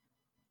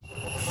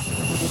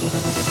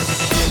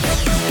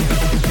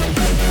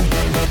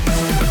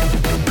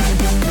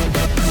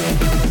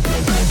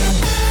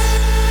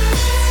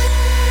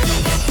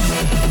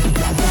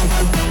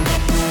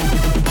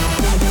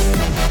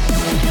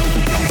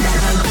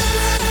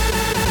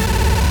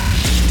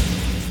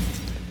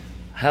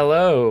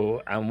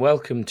Hello and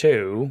welcome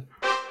to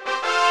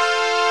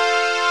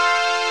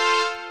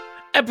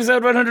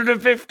episode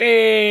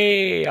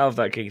 150 of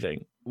That King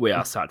Thing. We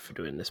are sad for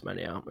doing this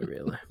many, aren't we,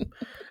 really?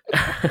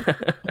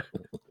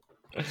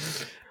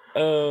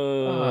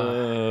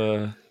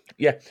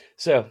 Yeah,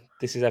 so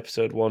this is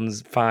episode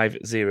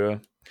 150.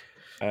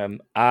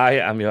 I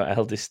am your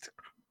eldest...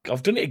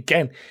 I've done it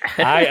again.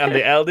 I am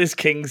the eldest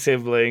king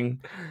sibling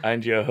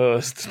and your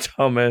host,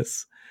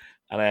 Thomas.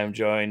 And I am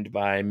joined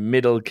by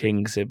middle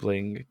king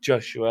sibling,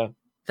 Joshua.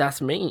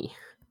 That's me.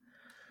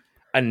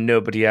 And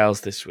nobody else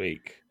this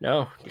week.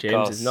 No,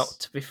 James is not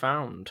to be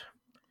found.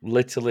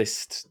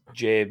 Littlest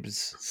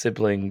James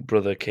sibling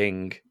brother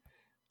king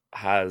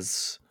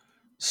has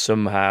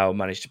somehow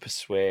managed to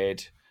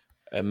persuade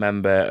a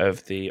member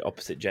of the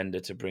opposite gender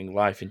to bring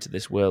life into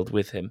this world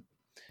with him.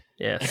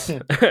 Yes.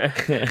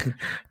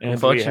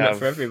 Unfortunate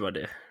for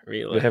everybody,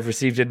 really. We have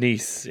received a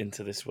niece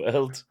into this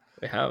world.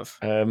 We have.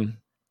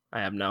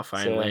 I am now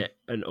finally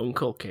an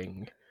uncle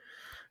king.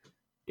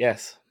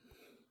 Yes.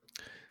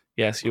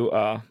 Yes, you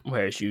are.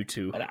 Whereas you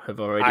two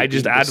have already. I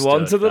just add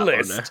one to the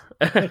list.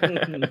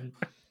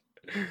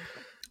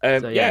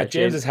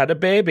 James has had a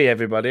baby,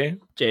 everybody.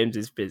 James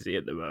is busy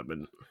at the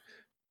moment.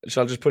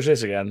 Shall I just push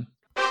this again?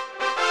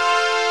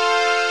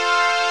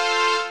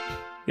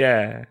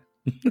 Yeah.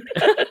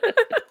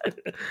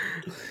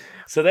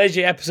 So there's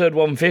your episode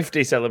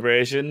 150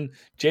 celebration.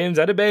 James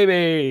had a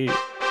baby.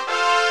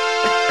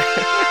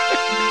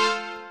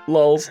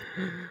 Lols.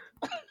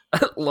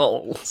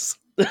 Lols.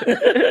 I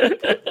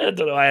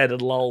don't know why I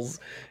added lols.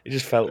 It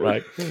just felt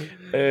right.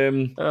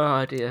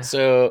 Oh dear.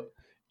 So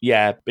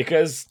yeah,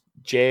 because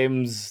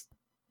James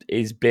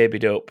is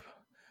babied up.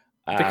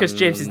 Because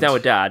James is now a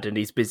dad and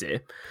he's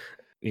busy.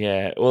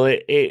 Yeah, well,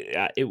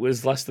 it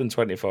was less than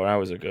 24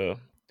 hours ago.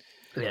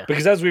 Yeah.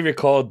 Because as we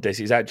record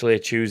this, it's actually a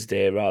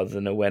Tuesday rather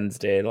than a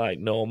Wednesday like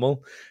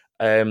normal.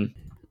 And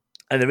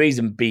the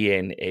reason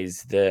being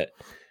is that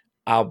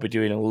I'll be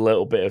doing a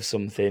little bit of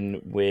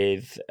something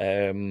with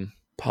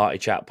Party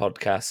Chat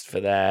Podcast for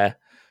their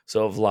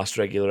sort of last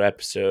regular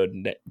episode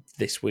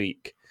this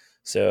week.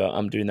 So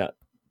I'm doing that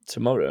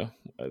tomorrow,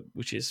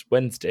 which is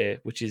Wednesday,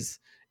 which is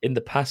in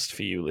the past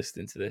for you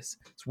listening to this.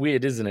 It's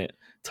weird, isn't it?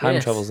 Time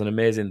travel's an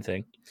amazing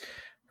thing.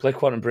 Play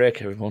Quantum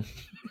Break, everyone.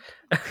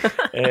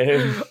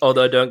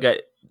 Although don't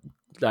get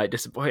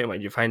disappointed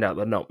when you find out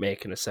they're not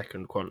making a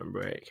second Quantum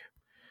Break.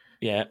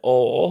 Yeah,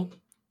 or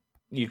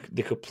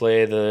they could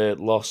play the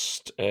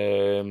lost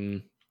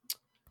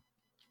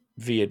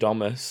Via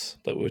Domus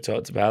that we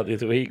talked about the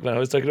other week when I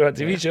was talking about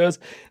TV shows.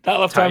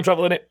 That'll have time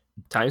travel in it.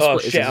 Time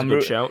Split is a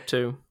good shout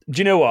too. Do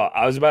you know what?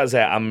 I was about to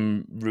say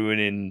I'm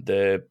ruining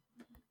the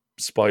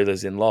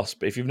spoilers in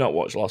Lost, but if you've not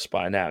watched Lost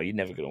by now, you're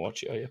never going to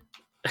watch it, are you?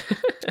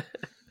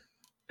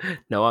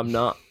 No, I'm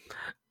not.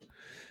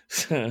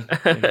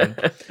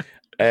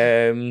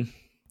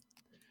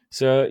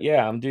 So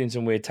yeah, I'm doing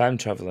some weird time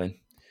traveling.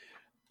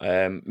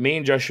 Me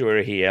and Joshua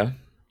are here.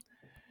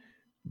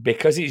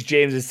 Because it's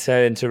James's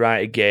turn to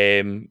write a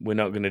game, we're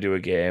not going to do a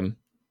game.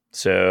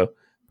 So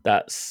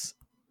that's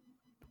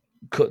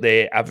cut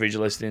the average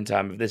listening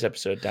time of this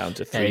episode down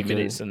to 3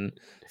 minutes and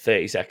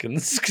 30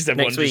 seconds. Because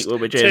everyone just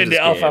turned it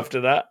off after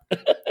that.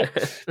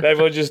 But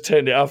everyone just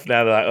turned it off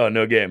now. They're like, oh,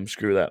 no game,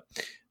 screw that.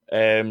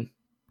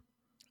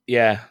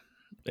 Yeah,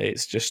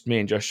 it's just me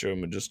and Joshua and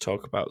we'll just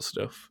talk about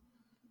stuff.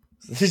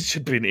 This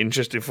should be an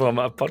interesting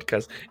format of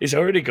podcast. It's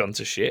already gone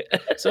to shit.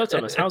 So,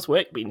 Thomas, how's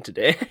work been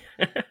today?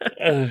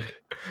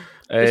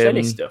 Just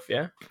any stuff,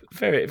 yeah?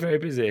 Very, very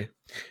busy.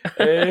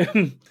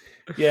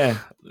 Yeah,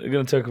 we're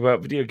going to talk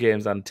about video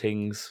games and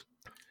things.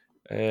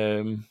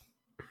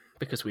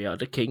 Because we are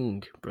the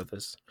King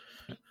brothers.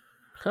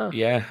 Huh.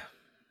 Yeah.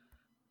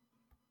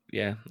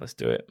 Yeah, let's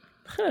do it.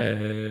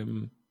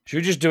 Should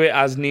we just do it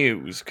as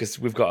news? Because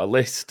we've got a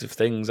list of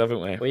things,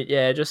 haven't we?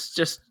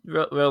 Just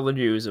roll the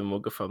news and we'll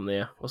go from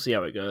there. We'll see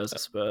how it goes, I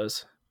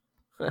suppose.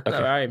 That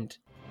rhymed.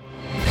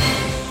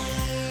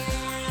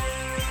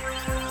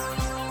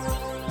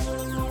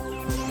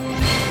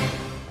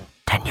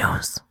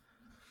 News.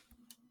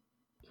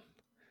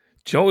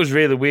 Do you know what was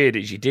really weird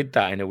is you did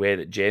that in a way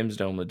that James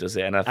normally does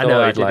it, and I thought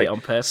I did it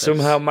on purpose.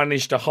 Somehow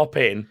managed to hop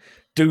in,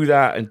 do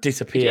that, and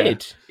disappear. He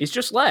did. He's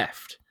just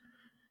left.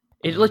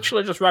 He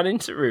literally just ran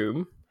into the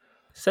room,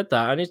 said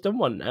that, and he's done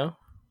one now.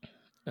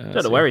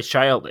 Don't know where his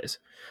child is.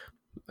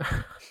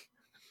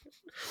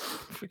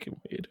 Freaking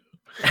weird.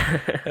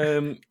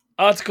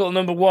 Article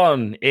number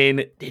 1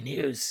 in the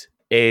news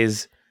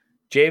is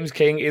James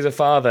King is a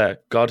father.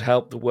 God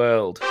help the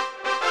world.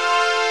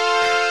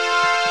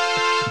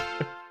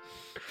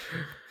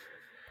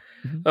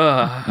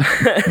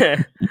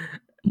 That's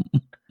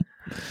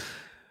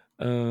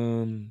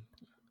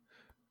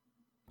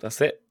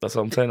it. That's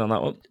all I'm saying on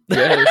that one.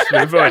 Yeah,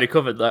 we've already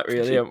covered that,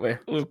 really, haven't we?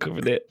 We've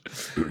covered it.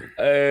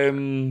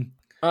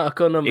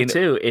 Article number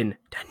 2 in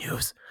the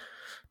news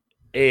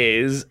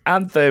is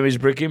Anthem is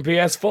bricking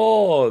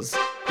PS4s.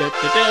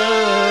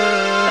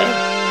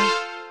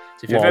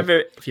 So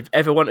if you've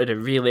ever wanted a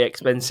really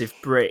expensive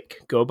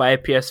brick, go buy a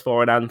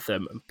PS4 and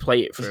Anthem and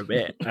play it for a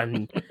bit,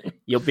 and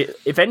you'll be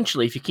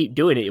eventually, if you keep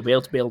doing it, you'll be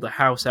able to build a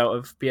house out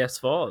of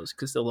PS4s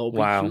because they'll all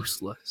be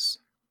useless.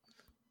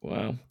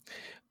 Wow.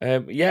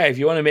 Yeah, if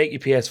you want to make your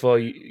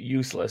PS4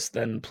 useless,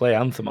 then play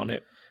Anthem on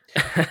it.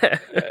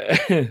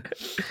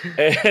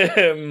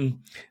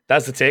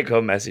 That's the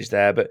take-home message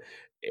there. But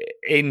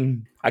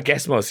in, I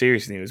guess, more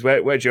serious news,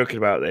 we're joking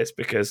about this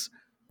because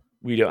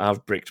we don't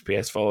have bricked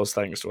PS4s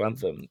thanks to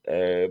Anthem.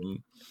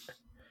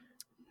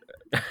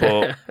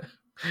 But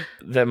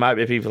there might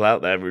be people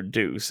out there who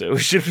do, so we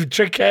should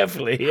tread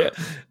carefully here.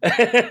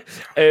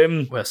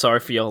 We're sorry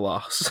for your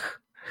loss.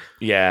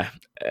 Yeah,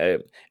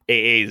 it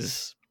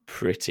is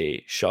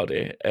pretty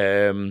shoddy.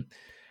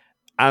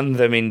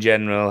 Anthem in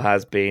general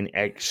has been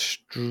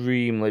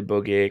extremely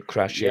buggy,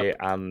 crashy,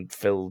 and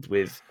filled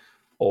with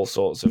all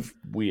sorts of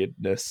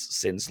weirdness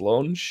since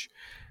launch.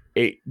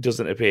 It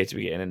doesn't appear to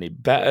be getting any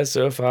better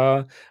so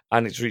far,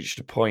 and it's reached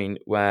a point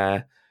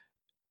where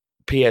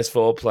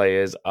PS4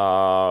 players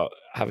are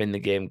having the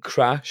game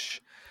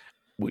crash,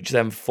 which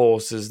then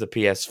forces the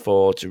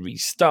PS4 to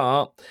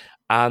restart,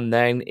 and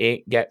then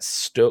it gets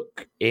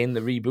stuck in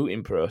the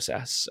rebooting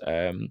process,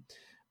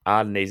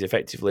 and is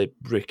effectively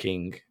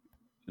bricking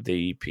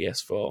the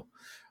PS4.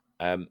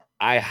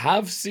 I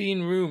have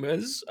seen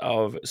rumors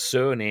of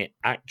Sony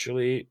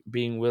actually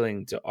being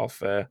willing to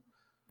offer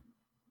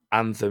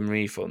Anthem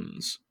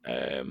refunds.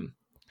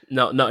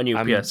 Not a new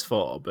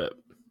PS4, but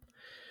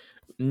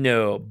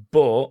no,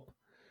 but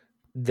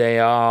they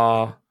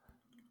are,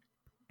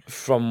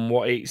 from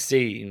what it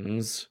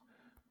seems,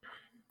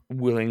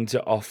 willing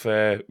to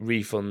offer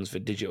refunds for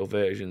digital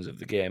versions of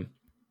the game.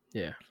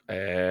 Yeah.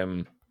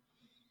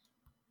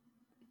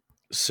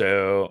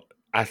 So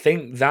I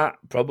think that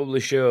probably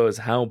shows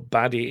how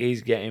bad it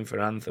is getting for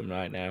Anthem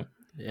right now.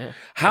 Yeah.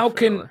 How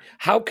can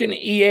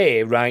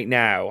EA right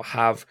now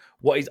have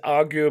what is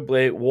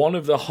arguably one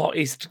of the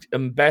hottest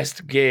and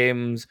best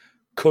games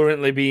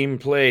currently being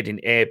played in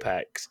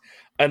Apex,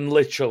 and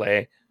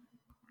literally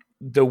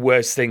the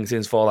worst thing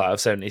since Fallout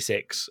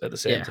 76 at the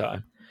same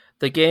time?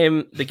 The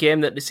game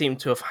that they seem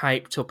to have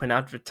hyped up and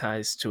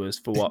advertised to us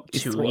for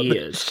 2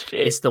 years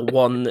is the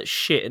one that's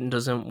shit and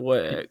doesn't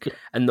work,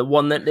 and the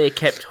one that they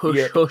kept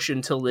hush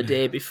until the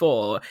day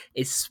before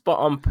is spot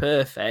on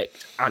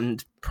perfect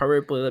and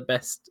probably the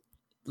best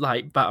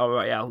battle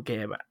royale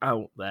game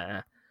out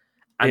there,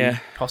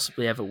 and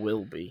possibly ever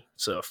will be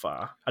so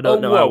far. I don't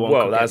know how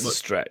one could that's a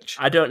stretch.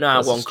 I don't know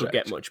how one could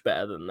get much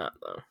better than that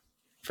though.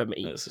 For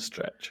me, that's a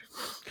stretch.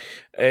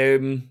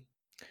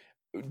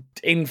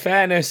 In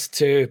fairness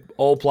to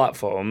all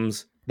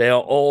platforms, they are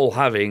all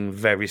having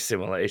very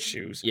similar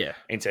issues. Yeah.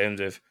 In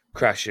terms of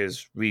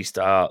crashes,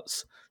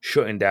 restarts,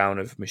 shutting down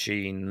of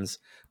machines.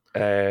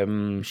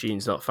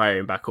 Machines not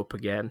firing back up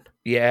again.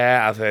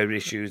 Yeah, I've heard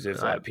issues of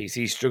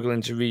PC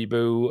struggling to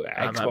reboot,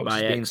 Xbox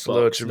being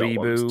slow to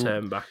reboot.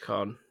 Turn back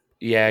on.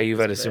 Yeah, you've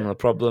had a similar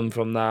problem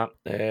from that.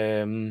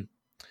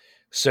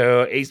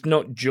 So it's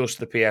not just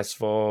the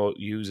PS4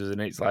 users,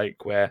 and it's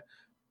like we're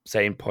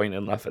saying point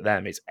and laugh at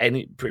them. It's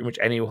pretty much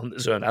anyone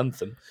that's on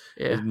Anthem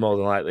is more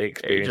than likely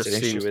experiencing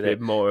an issue with it.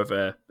 More of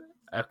a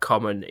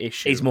common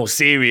issue. It's more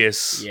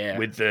serious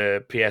with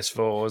the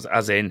PS4s,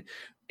 as in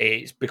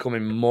it's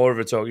becoming more of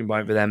a talking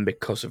point for them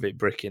because of it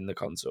bricking the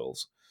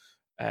consoles.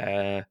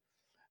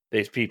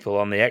 There's people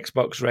on the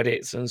Xbox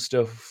Reddits and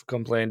stuff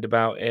complained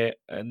about it,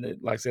 and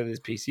like I said, there's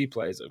PC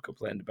players that have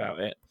complained about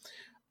it.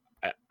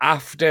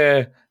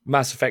 After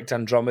Mass Effect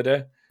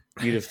Andromeda,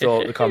 you'd have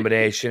thought the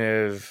combination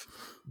of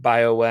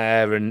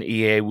BioWare and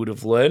EA would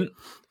have learnt.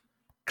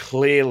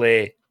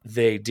 Clearly,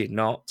 they did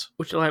not.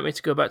 Would you like me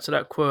to go back to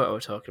that quote I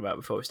was talking about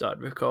before we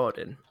started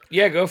recording?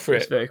 Yeah, go for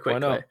it. Very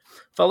quickly. Why not?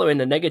 Following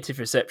the negative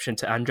reception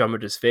to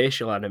Andromeda's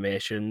facial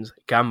animations,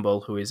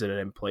 Gamble, who is an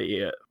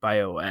employee at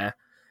BioWare,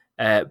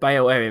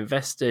 BioWare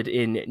invested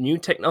in new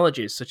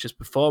technologies such as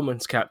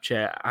performance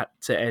capture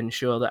to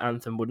ensure that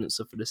Anthem wouldn't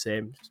suffer the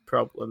same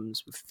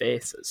problems with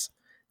faces.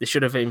 They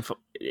should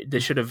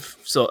have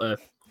sort of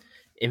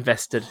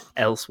invested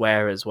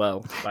elsewhere as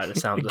well, by the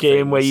sound of things. A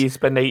game where you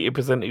spend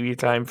 80% of your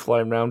time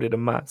flying around in a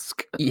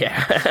mask.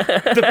 Yeah.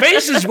 The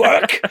faces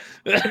work!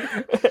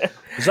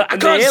 I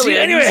can't see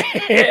anyway!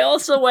 They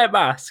also wear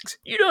masks.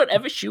 You don't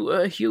ever shoot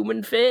a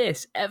human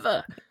face,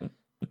 ever. Do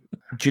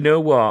you know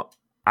what?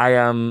 I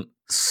am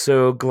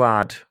so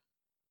glad.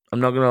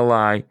 I'm not going to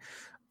lie.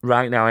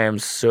 Right now, I am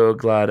so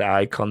glad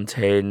I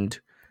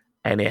contained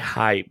any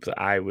hype that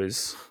I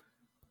was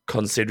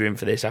considering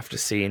for this after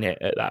seeing it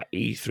at that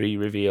E3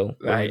 reveal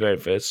when I very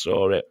first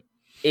saw it.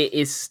 It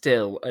is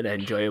still an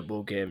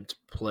enjoyable game to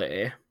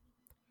play,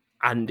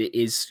 and it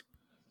is.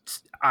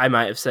 I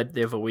might have said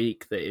the other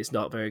week that it's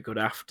not very good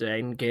after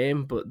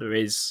Endgame, but there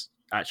is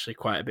actually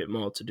quite a bit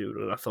more to do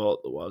than I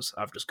thought there was.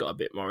 I've just got a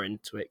bit more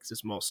into it because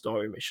there's more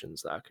story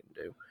missions that I can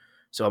do,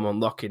 so I'm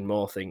unlocking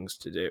more things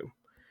to do.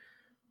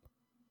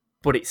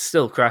 But it's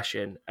still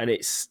crashing, and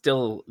it's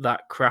still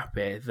that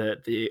crappy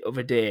that the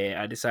other day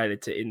I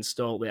decided to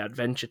install the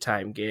Adventure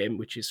Time game,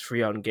 which is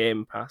free on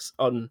Game Pass,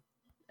 on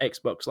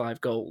Xbox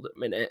Live Gold at the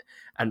minute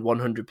and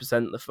 100%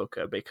 the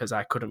fucker because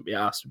I couldn't be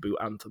asked to boot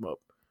Anthem up.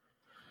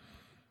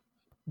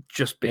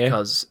 Just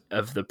because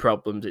of the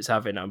problems it's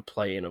having, I'm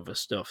playing other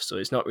stuff, so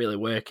it's not really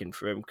working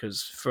for him.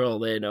 Because for all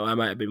they know, I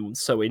might have been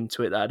so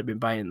into it that I'd have been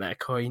buying their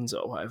coins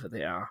or whatever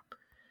they are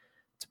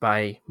to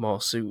buy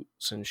more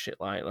suits and shit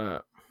like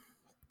that.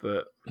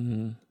 But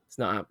it's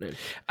not happening.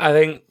 I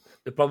think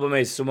the problem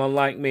is someone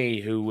like me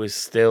who was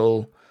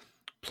still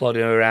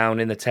plodding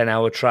around in the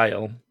 10-hour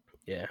trial.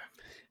 Yeah,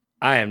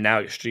 I am now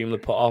extremely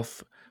put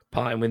off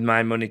parting with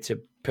my money to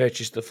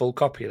purchase the full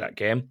copy of that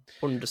game.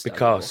 Understandable.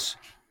 Because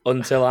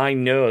until I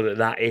know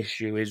that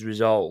issue is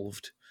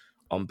resolved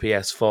on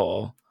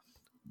PS4,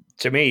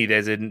 to me,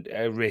 there's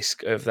a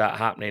risk of that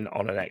happening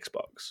on an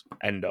Xbox.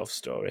 End of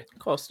story. Of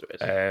course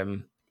there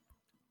is.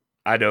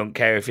 I don't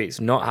care if it's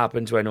not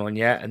happened to anyone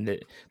yet, and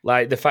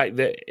the fact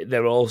that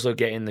they're also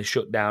getting the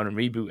shutdown and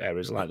reboot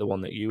errors like the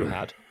one that you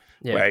had,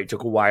 where it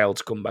took a while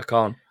to come back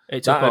on.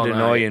 That would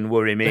annoy and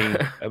worry me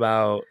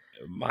about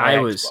my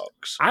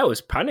Xbox. I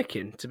was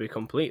panicking, to be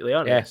completely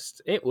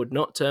honest. Yeah. It would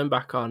not turn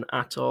back on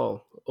at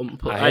all.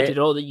 I did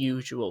all the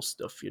usual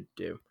stuff you'd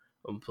do.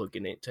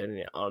 Unplugging it, turning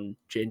it on,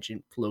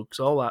 changing plugs,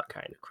 all that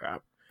kind of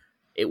crap.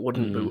 It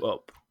wouldn't boot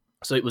up.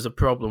 So it was a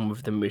problem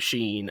with the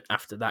machine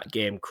after that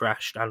game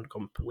crashed and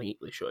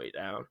completely shut it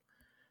down.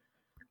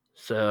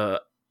 So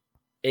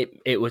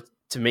it was,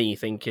 to me,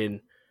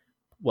 thinking,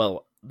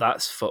 well,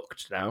 that's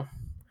fucked now.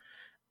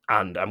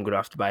 And I'm going to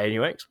have to buy a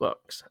new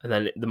Xbox. And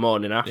then the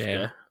morning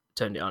after,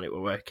 turned it on, it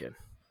were working.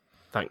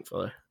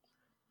 Thankfully.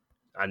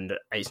 And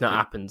it's not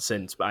happened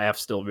since, but I have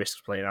still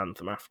risked playing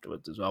Anthem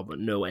afterwards as well, but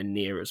nowhere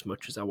near as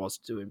much as I was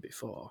doing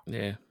before.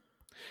 Yeah.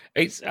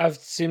 I've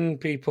seen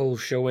people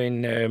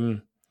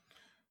showing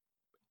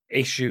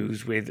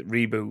issues with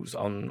reboots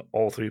on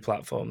all 3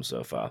 platforms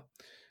so far,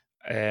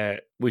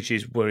 which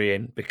is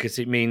worrying because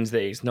it means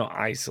that it's not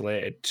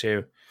isolated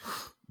to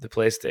the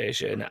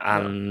PlayStation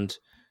and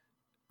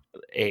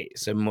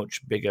it's a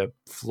much bigger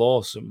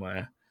flaw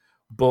somewhere.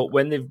 But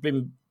when they've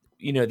been,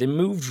 they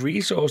moved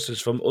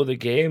resources from other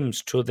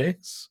games to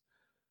this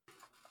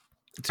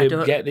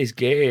to get this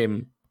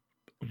game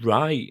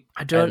right.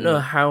 I don't know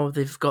how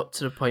they've got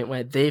to the point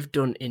where they've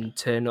done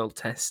internal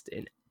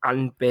testing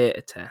and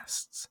beta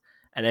tests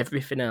and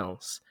everything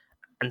else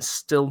and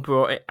still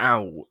brought it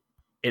out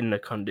in the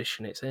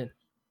condition it's in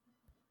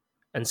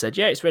and said,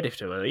 yeah, it's ready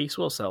for release,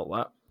 we'll sell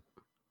that.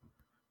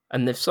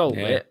 And they've sold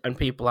it and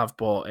people have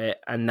bought it,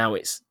 and now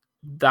it's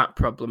that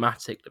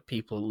problematic that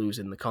people are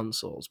losing the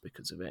consoles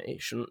because of it.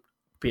 It shouldn't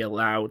be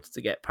allowed to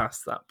get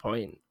past that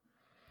point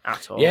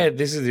at all. Yeah,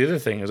 this is the other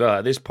thing as well.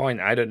 At this point,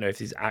 I don't know if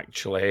there's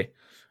actually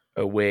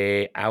a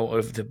way out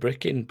of the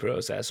bricking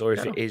process or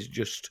if it is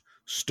just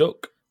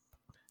stuck.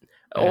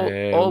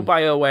 All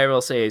BioWare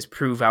will say is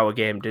prove our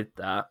game did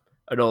that,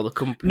 and all the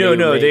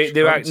companies.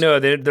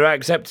 They're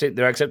accepting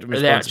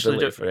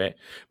responsibility for it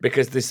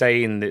because they're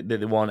saying that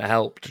they want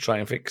help to try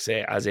and fix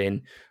it. As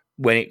in,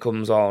 when it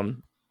comes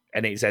on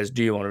and it says,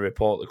 "Do you want to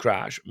report the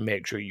crash?"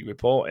 Make sure you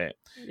report it,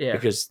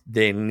 because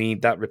they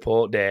need that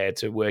report data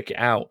to work it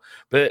out.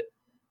 But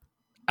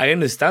I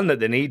understand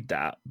that they need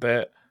that,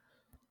 but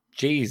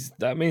geez,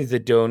 that means they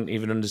don't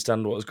even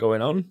understand what's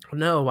going on.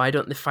 No, why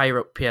don't they fire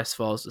up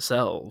PS4s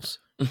themselves?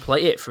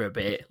 Play it for a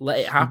bit, let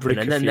it happen,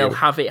 and then they'll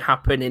have it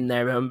happen in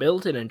their own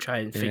building and try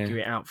and figure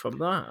it out from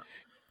that.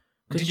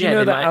 Did you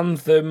know that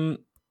Anthem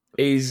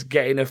is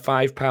getting a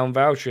 £5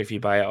 voucher if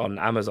you buy it on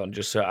Amazon,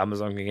 just so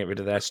Amazon can get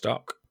rid of their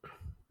stock?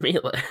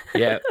 Really?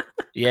 Yeah,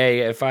 you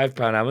get a £5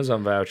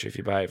 Amazon voucher if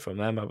you buy it from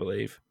them, I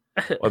believe.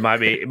 Or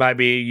it might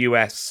be a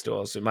US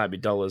store, so it might be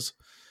dollars.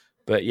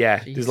 But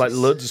yeah, Jesus. There's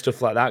loads of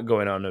stuff like that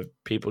going on of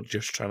people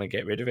just trying to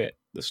get rid of it,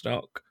 the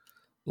stock.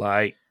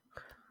 Like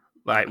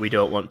we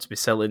don't want to be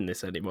selling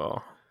this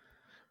anymore.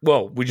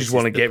 Well, we just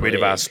want to get rid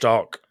of our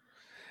stock.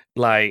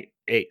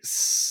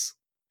 It's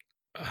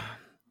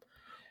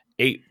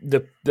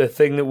the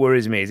thing that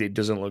worries me is it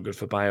doesn't look good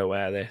for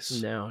BioWare.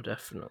 This no,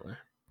 definitely.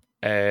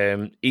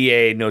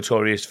 EA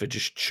notorious for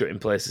just shutting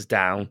places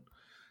down,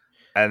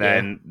 and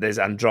then there's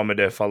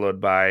Andromeda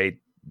followed by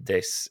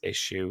this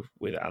issue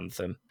with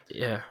Anthem.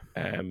 Yeah.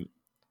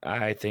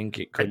 I think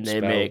it could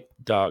spell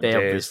dark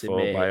days for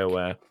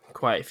BioWare.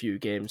 Quite a few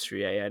games for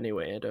EA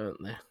anyway,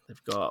 don't they?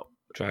 They've got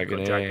Dragon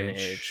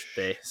Age,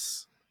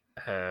 this.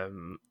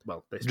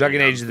 This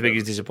Dragon Age is the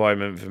biggest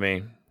disappointment for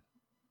me.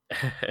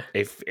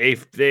 if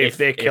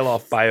they kill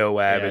off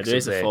BioWare, there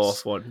is a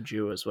fourth one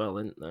due as well,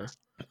 isn't there?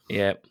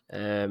 Yeah.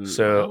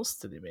 So what else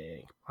did they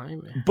make?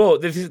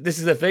 But this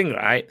is the thing,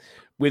 right?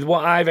 With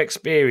what I've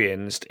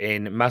experienced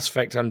in Mass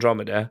Effect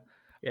Andromeda,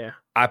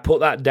 I put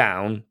that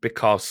down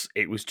because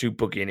it was too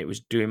buggy and it was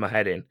doing my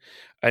head in.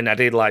 And I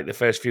did like the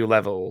first few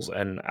levels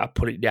and I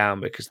put it down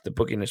because the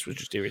bugginess was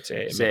just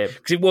irritating me.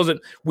 Because it wasn't,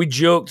 we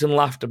joked and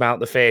laughed about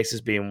the faces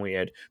being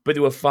weird, but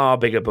there were far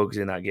bigger bugs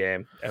in that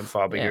game and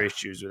far bigger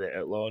issues with it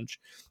at launch.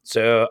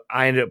 So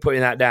I ended up putting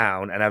that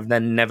down and I've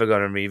then never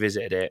gone and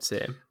revisited it.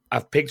 Same.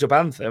 I've picked up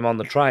Anthem on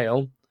the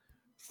trial,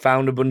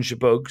 found a bunch of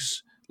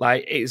bugs.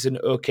 Like, it's an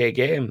okay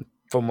game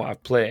from what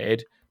I've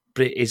played,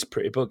 but it is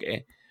pretty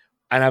buggy.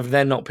 And I've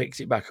then not picked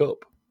it back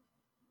up.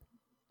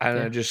 And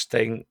I just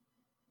think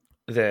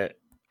that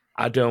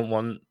I don't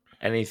want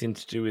anything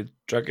to do with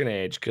Dragon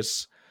Age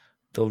because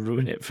they'll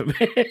ruin it for me.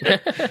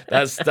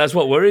 That's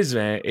what worries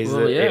me, is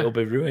that it'll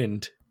be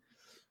ruined.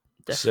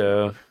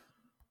 Definitely.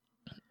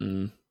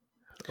 So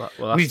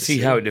we'll need to see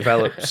how it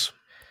develops.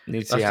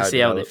 Need to see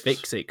how they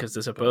fix it, because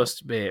they're supposed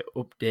to be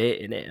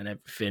updating it and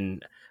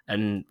everything.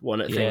 And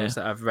one of the things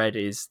that I've read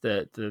is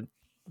that they're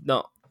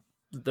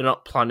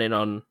not planning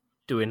on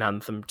doing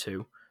Anthem 2.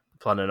 They're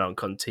planning on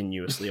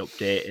continuously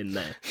updating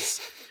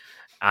this.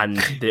 And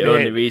the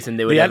only reason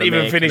they hadn't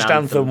even finished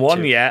Anthem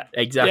 1 yet.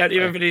 Exactly. They hadn't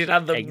even finished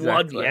Anthem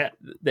 1 yet.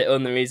 The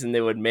only reason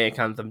they would make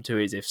Anthem 2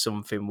 is if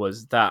something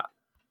was that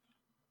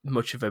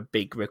much of a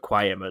big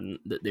requirement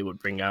that they would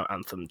bring out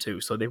Anthem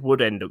 2. So they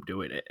would end up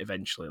doing it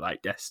eventually,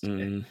 like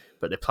Destiny.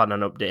 But they plan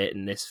on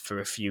updating this for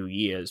a few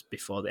years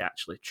before they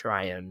actually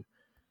try and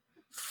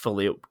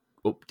fully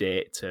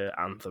update to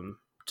Anthem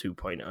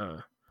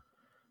 2.0.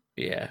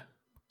 Yeah.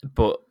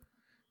 But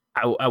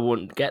I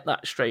wouldn't get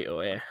that straight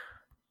away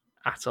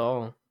at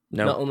all.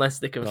 No, not unless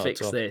they can fix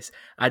this.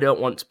 I don't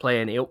want to play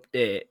any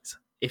updates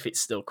if it's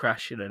still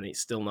crashing and it's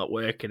still not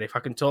working. If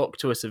I can talk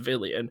to a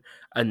civilian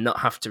and not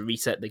have to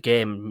reset the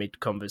game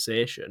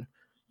mid-conversation,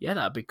 yeah,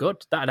 that'd be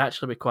good. That'd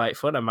actually be quite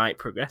fun. I might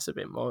progress a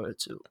bit more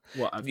to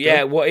what I've done.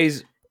 Yeah, what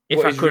is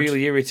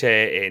really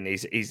irritating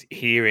is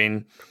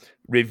hearing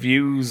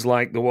reviews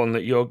like the one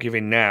that you're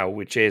giving now,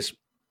 which is,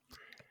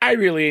 I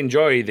really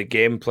enjoy the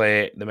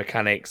gameplay, the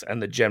mechanics,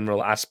 and the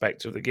general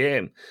aspect of the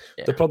game.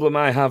 Yeah. The problem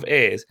I have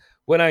is,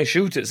 when I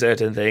shoot at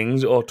certain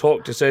things or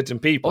talk to certain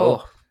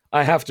people,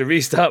 I have to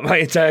restart my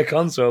entire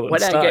console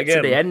and start again. When I get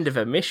to the end of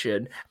a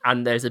mission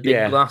and there's a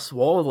big glass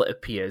wall that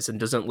appears and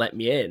doesn't let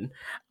me in,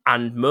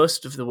 and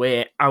most of the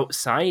way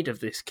outside of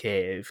this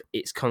cave,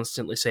 it's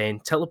constantly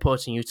saying,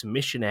 teleporting you to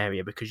mission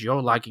area because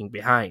you're lagging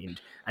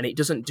behind, and it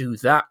doesn't do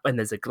that when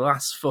there's a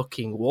glass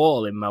fucking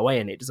wall in my way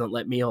and it doesn't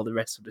let me or the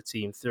rest of the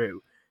team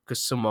through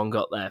because someone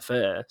got there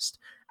first.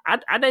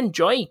 I'd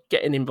enjoy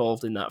getting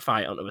involved in that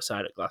fight on the other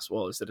side of glass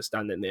wall instead of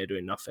standing there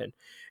doing nothing.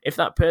 If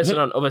that person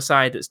on the other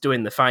side that's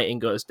doing the fighting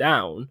goes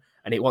down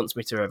and it wants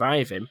me to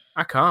revive him,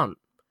 I can't.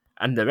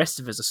 And the rest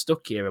of us are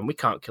stuck here and we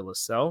can't kill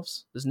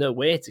ourselves. There's no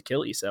way to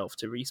kill yourself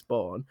to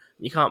respawn.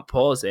 You can't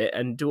pause it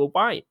and do a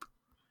wipe.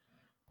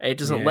 It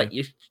doesn't let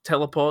you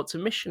teleport to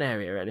mission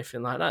area or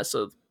anything like that.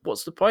 So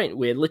what's the point?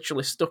 We're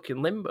literally stuck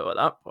in limbo at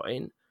that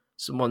point.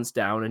 Someone's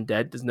down and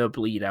dead. There's no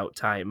bleed out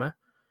timer.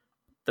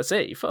 That's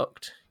it, you're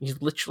fucked. You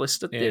literally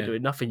stood there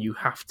doing nothing. You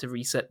have to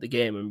reset the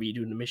game and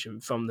redo the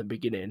mission from the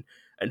beginning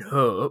and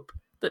hope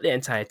that the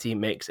entire team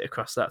makes it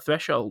across that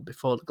threshold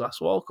before the glass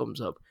wall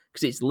comes up,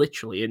 because it's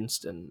literally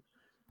instant.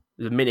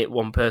 The minute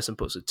one person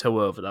puts a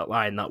toe over that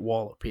line, that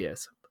wall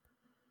appears.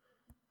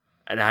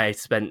 And I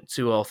spent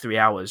 2 or 3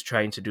 hours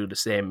trying to do the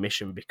same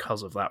mission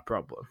because of that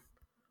problem,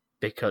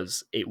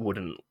 because it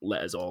wouldn't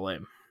let us all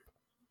in.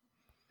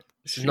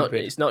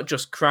 It's not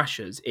just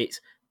crashes, it's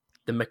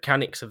the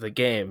mechanics of the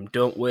game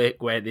don't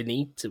work where they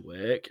need to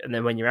work, and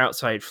then when you're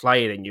outside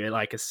flying and you're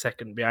like a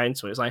second behind,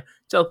 so it's like,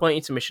 teleport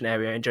you to mission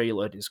area, enjoy your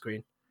loading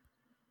screen.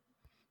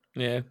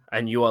 Yeah.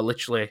 And you are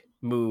literally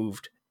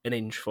moved an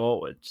inch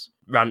forwards.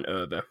 Rant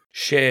over.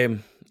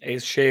 Shame.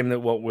 It's shame that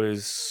what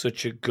was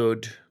such a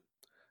good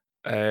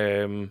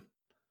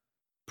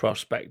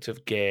prospect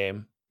of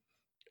game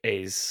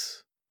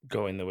is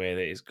going the way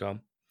that it's gone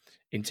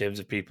in terms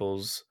of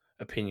people's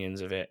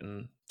opinions of it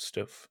and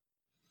stuff.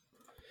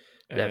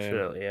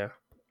 Definitely, yeah.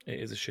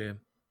 It is a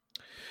shame.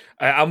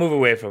 I'll move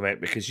away from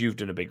it because you've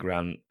done a big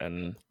rant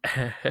and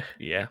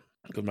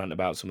good rant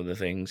about some of the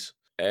things.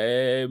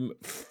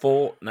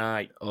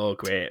 Fortnite. Oh,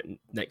 great.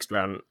 Next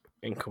rant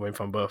incoming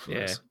from both of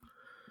us.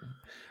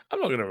 I'm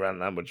not going to rant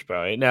that much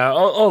about it. Now,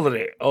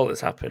 all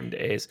that's happened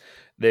is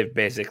they've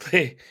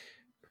basically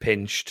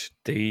pinched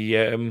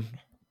the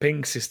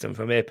ping system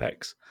from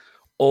Apex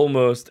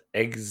almost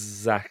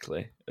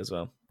exactly as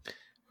well.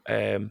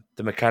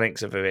 The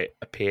mechanics of it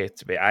appear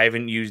to be... I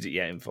haven't used it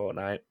yet in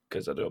Fortnite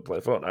because I don't play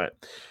Fortnite.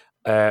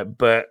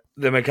 But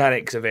the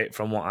mechanics of it,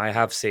 from what I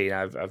have seen,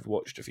 I've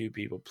watched a few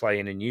people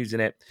playing and using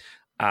it,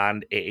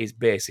 and it is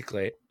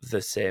basically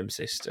the same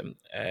system.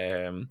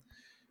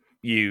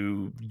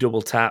 You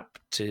double tap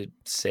to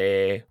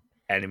say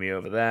enemy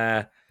over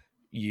there.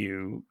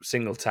 You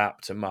single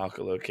tap to mark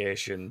a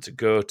location to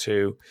go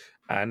to.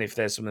 And if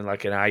there's something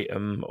like an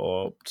item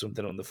or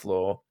something on the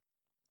floor,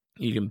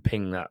 you can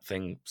ping that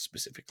thing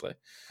specifically.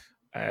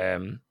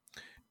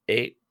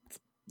 It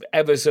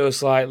ever so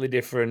slightly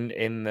different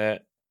in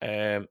that.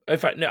 In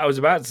fact, no, I was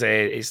about to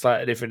say it's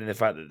slightly different in the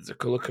fact that there's a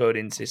color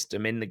coding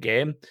system in the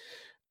game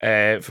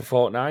for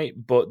Fortnite,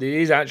 but there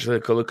is actually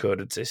a color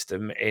coded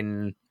system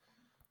in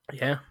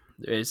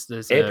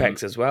there's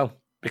Apex as well,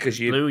 because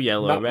you blue,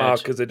 yellow, map red,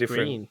 markers are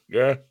different. Green.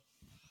 Yeah,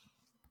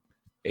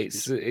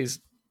 it's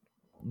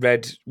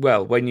red.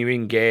 Well, when you're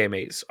in game,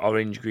 it's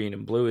orange, green,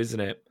 and blue, isn't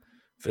it?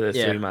 For the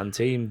 3-man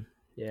team.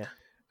 Yeah.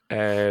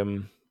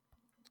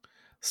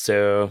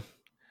 So,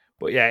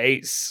 but yeah,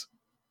 it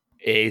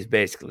is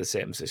basically the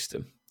same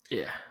system.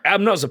 Yeah.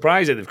 I'm not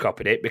surprised that they've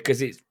copied it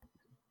because it's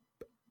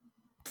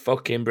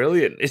fucking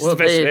brilliant. It's Well,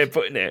 the best way of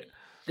putting it.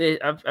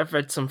 I've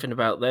read something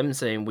about them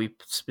saying we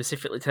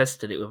specifically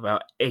tested it with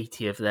about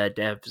 80 of their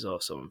devs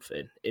or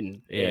something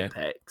in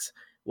Apex,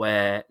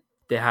 where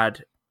they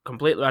had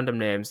completely random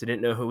names, they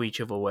didn't know who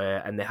each other were,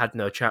 and they had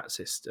no chat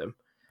system.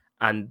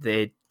 And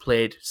they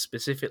played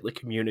specifically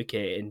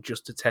communicating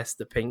just to test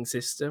the ping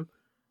system.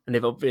 And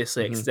they've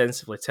obviously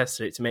extensively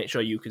tested it to make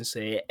sure you can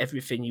say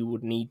everything you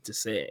would need to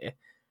say.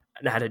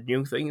 And added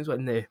new things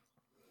when they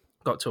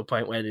got to a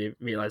point where they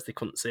realised they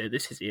couldn't say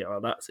this is here or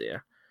that's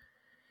here.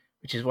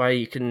 Which is why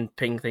you can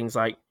ping things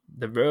like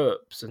the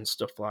ropes and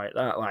stuff like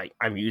that. Like,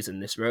 I'm using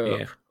this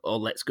rope, or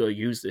let's go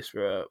use this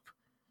rope.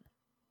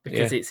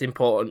 Because it's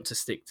important to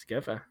stick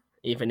together,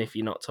 even if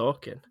you're not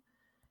talking.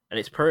 And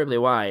it's probably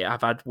why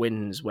I've had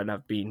wins when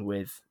I've been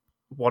with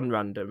one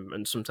random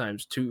and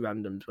sometimes two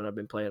randoms when I've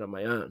been playing on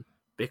my own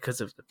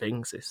because of the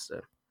ping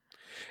system.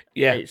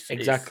 Yeah,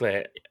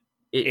 exactly.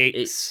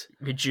 It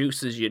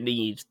reduces your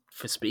need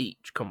for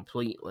speech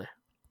completely.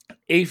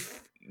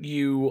 If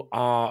you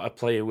are a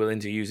player willing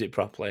to use it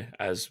properly,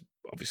 as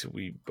obviously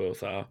we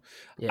both are,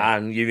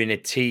 and you're in a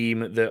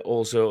team that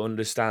also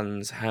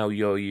understands how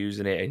you're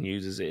using it and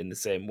uses it in the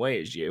same way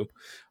as you,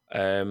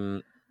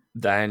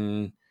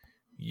 then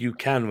you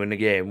can win a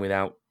game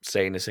without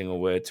saying a single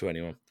word to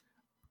anyone.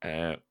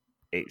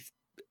 It's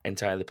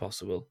entirely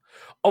possible.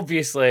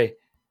 Obviously,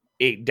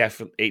 it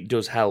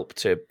does help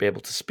to be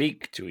able to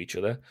speak to each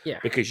other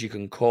because you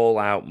can call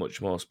out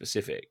much more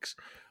specifics,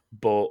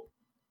 but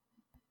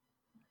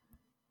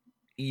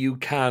you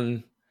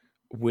can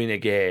win a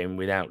game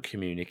without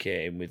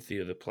communicating with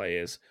the other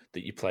players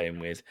that you're playing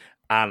with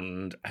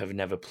and have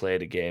never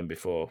played a game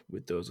before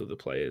with those other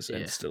players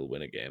and still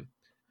win a game.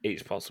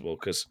 It's possible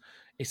because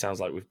it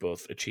sounds like we've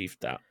both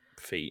achieved that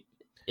feat.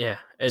 Yeah,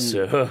 and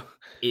so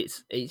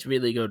it's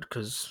really good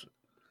because,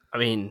 I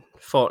mean,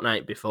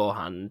 Fortnite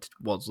beforehand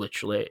was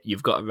literally,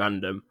 you've got a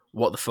random,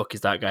 what the fuck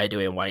is that guy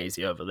doing? Why is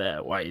he over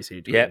there? Why is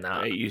he doing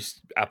that? It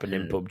used to happen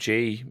in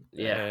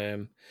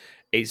PUBG.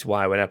 It's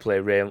why when I play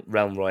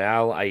Realm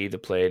Royale, I either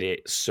played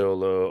it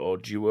solo or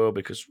duo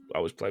because I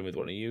was playing with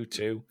one of you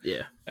two.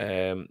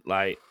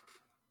 Like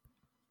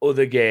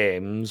other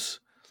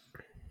games,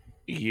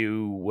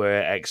 you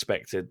were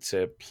expected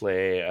to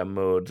play a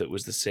mode that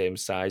was the same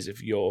size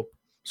of your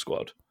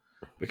squad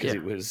because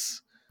it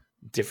was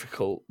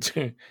difficult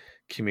to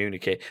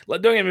communicate.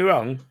 Like, don't get me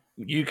wrong,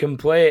 you can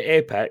play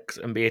Apex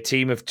and be a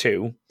team of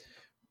two,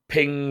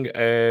 ping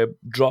a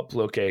drop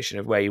location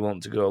of where you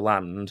want to go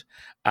land,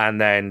 and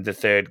then the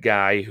third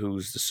guy,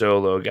 who's the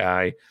solo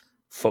guy,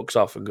 fucks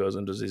off and goes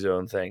and does his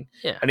own thing.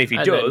 And if he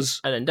does,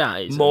 then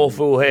dies, more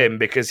fool him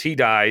because he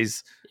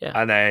dies,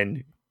 and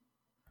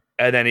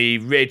then he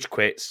rage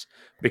quits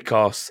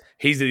because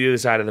he's at the other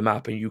side of the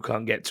map and you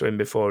can't get to him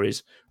before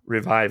his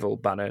revival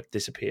banner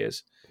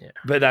disappears.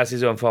 But that's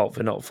his own fault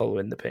for not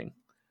following the ping.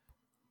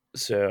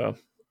 So,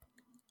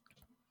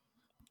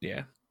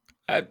 yeah.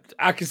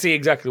 I can see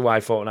exactly why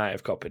Fortnite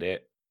have copied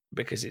it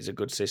because it's a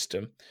good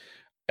system.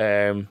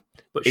 But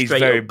it's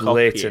very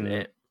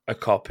blatant a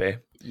copy.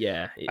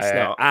 Yeah, it's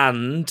not.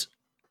 And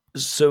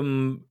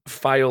some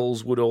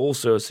files would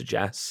also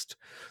suggest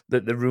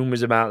that the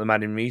rumours about them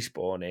adding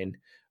respawning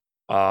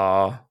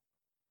are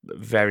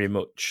very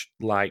much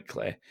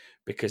likely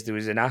because there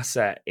was an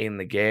asset in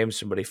the game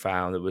somebody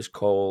found that was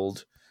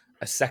called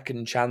a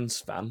second chance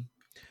fan,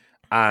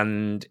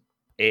 and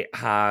it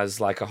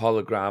has like a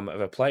hologram of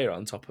a player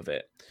on top of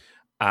it,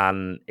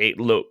 and it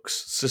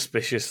looks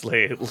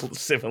suspiciously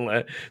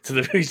similar to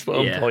the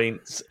respawn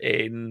points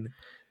in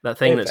that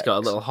thing Apex. That's got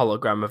a little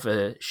hologram of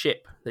a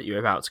ship that you're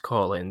about to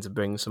call in to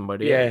bring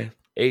somebody in.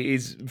 It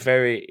is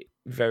very,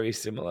 very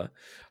similar.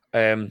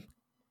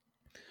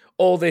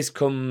 All this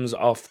comes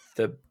off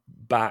the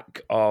back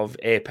of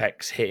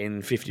Apex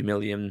hitting 50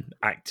 million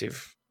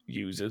active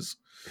users.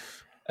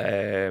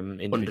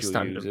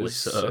 Understandably users,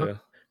 so.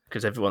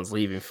 Because everyone's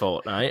leaving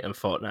Fortnite, and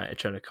Fortnite are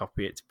trying to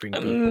copy it to bring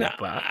people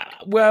back.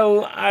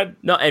 Well,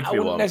 not everyone. I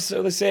wouldn't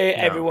necessarily say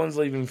everyone's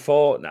leaving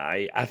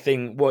Fortnite. I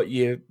think what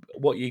you're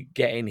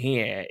getting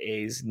here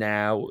is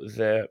now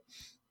that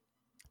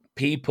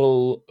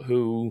people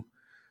who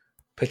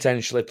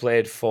potentially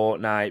played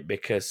Fortnite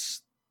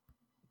because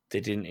they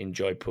didn't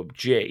enjoy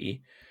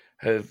PUBG,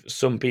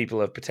 some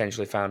people have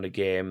potentially found a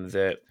game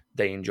that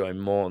they enjoy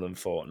more than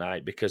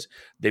Fortnite because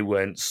they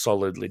weren't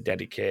solidly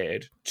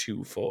dedicated to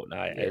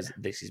Fortnite as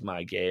this is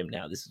my game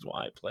now, this is what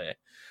I play.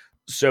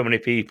 So many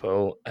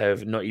people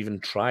have not even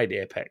tried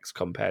Apex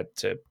compared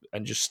to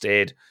and just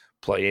stayed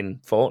playing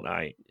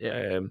Fortnite.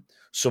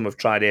 Some have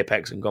tried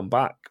Apex and gone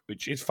back,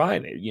 which is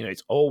fine.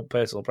 It's all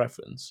personal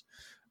preference.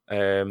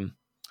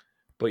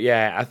 But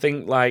yeah, I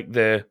think like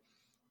the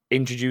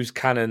introduce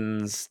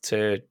cannons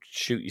to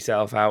shoot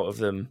yourself out of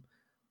them,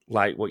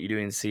 like what you do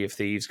in Sea of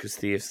Thieves, because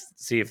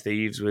Sea of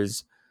Thieves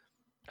was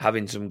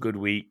having some good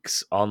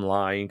weeks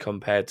online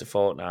compared to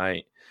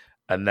Fortnite,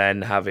 and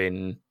then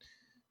having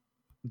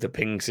the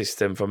ping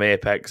system from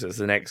Apex as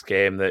the next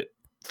game that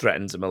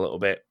threatens them a little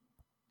bit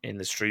in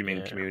the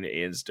streaming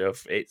community and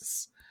stuff.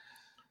 It's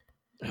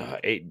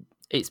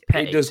It's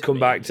petty. It does come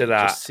back to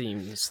that. It just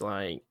seems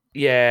like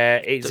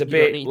it's a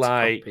bit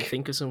like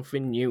think of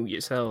something new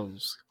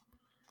yourselves.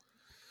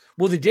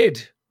 Well, they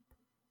did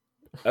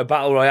a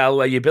battle royale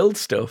where you build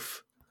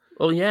stuff.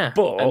 Oh yeah,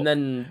 but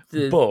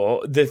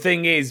the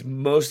thing is,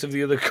 most of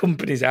the other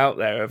companies out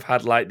there have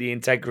had like the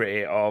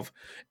integrity of,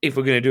 if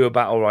we're going to do a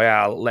battle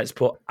royale, let's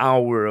put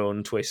our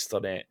own twist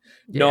on it.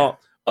 Yeah. Not,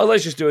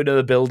 let's just do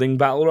another building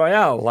battle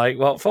royale like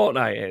what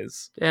Fortnite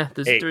is. Yeah,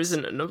 there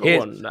isn't another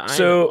one that I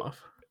know of.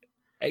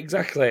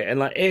 Exactly, and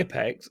like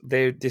Apex,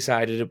 they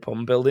decided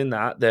upon building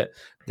that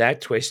their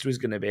twist was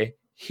going to be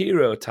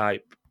hero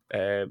type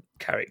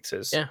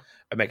characters, and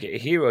make it a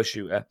hero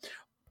shooter.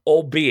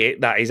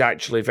 Albeit that is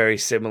actually very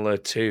similar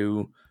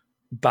to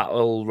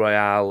Battle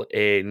Royale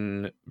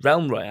in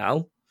Realm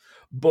Royale,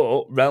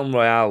 but Realm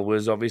Royale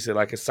was obviously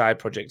like a side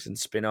project and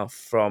spin-off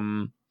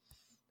from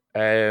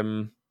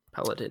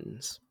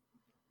Paladins.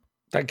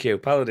 Thank you,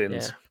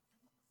 Paladins.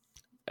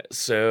 Yeah.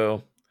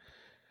 So,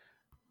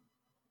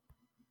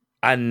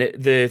 and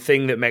the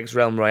thing that makes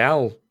Realm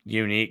Royale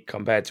unique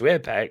compared to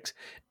Apex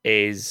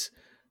is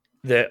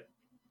that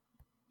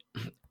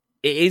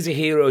it is a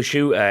hero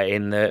shooter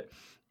in that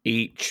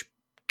each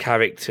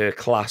character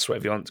class,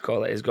 whatever you want to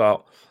call it, has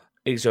got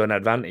its own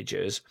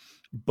advantages,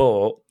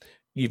 but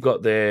you've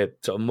got the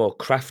sort of more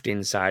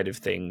crafting side of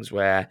things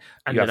where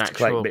you have to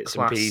collect bits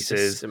and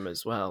pieces system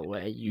as well,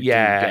 where you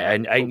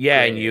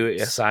and you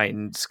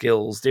assign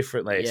skills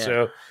differently. Yeah.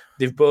 So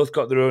they've both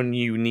got their own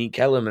unique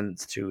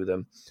elements to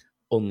them,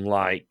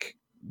 unlike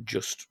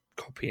just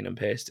copying and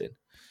pasting.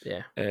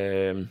 Yeah.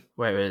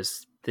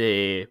 Whereas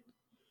the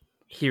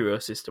hero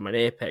system in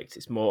Apex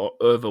is more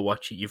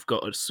Overwatchy. You've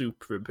got a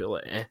super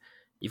ability,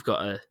 you've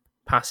got a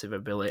passive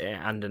ability,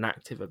 and an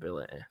active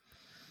ability.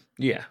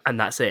 Yeah, and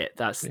that's it.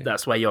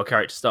 That's where your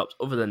character stops.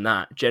 Other than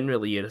that,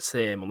 generally you're the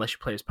same, unless you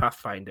play as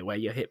Pathfinder, where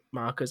your hit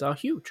markers are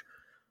huge.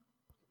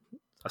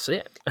 That's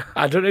it.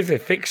 I don't know if they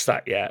fixed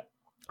that yet.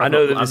 I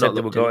know that they said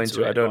they were going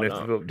to. I don't know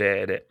if they've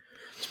updated it.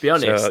 To be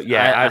honest, so,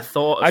 yeah,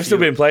 I've still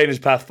been playing as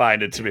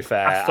Pathfinder. To be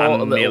fair, I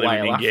thought a little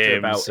while after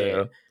about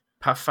it.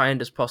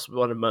 Pathfinder's possibly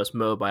one of the most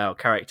mobile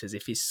characters.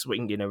 If he's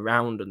swinging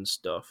around and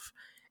stuff,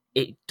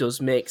 it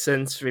does make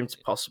sense for him to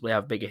possibly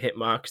have bigger hit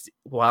marks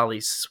while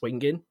he's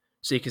swinging,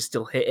 so you can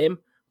still hit him.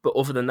 But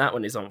other than that,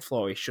 when he's on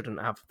floor, he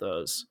shouldn't have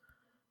those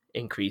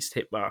increased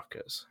hit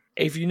markers.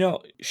 If you're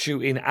not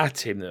shooting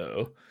at him,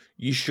 though,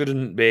 you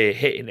shouldn't be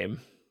hitting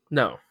him.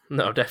 No,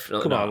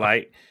 definitely Come not. on,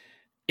 like,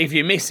 if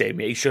you miss him,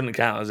 he shouldn't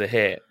count as a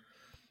hit.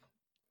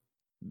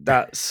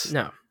 That's...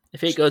 No.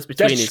 If it goes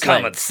between his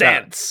common legs,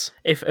 sense.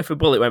 If a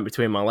bullet went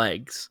between my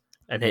legs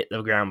and hit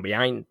the ground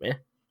behind me,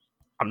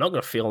 I'm not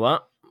going to feel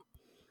that.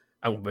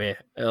 I'm going to be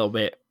a little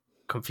bit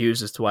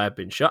confused as to why I've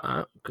been shot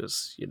at,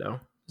 because,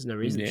 there's no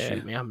reason to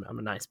shoot me. I'm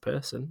a nice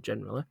person,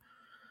 generally.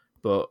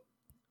 But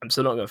I'm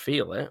still not going to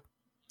feel it.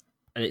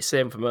 And it's the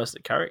same for most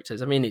of the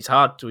characters. I mean, it's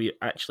hard to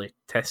actually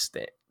test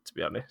it, to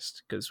be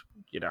honest, because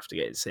you'd have to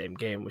get the same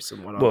game with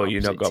someone. Well,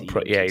 you've not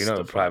got you're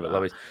not private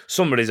lobbies.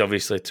 Somebody's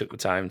obviously took the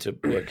time to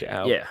work it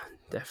out. Yeah,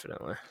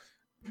 definitely.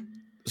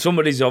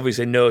 Somebody's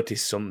obviously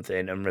noticed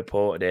something and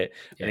reported it,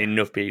 and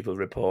enough people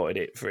reported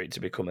it for it to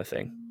become a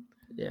thing.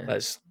 Yeah,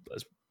 let's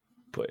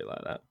put it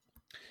like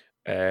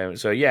that.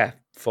 So yeah,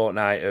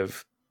 Fortnite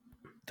have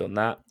done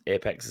that.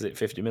 Apex is at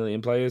 50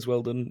 million players.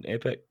 Well done,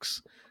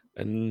 Apex,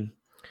 and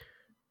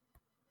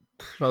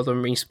well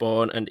done,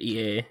 Respawn and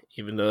EA.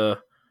 Even though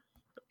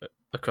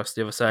across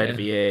the other side of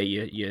EA,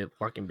 you're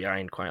lagging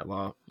behind quite a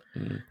lot.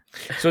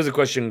 So the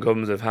question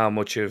comes of how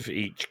much of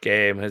each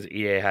game has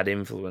EA had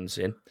influence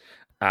in,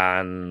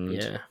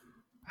 and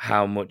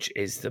how much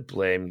is the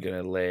blame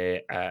going to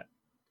lay at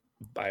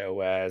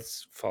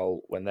BioWare's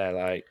fault when they're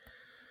like,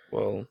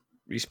 well,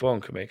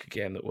 Respawn can make a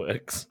game that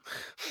works.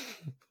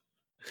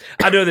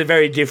 I know they're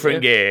very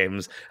different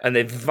games, and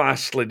they're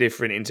vastly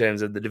different in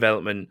terms of the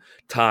development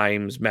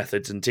times,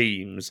 methods, and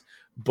teams,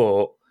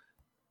 but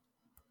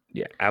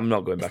yeah, I'm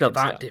not going back into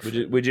that.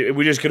 Different.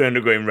 We're just going to end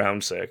up going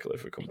round circle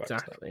if we come back to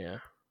that. Exactly, yeah.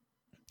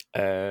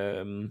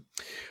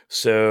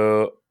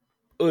 So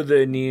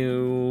other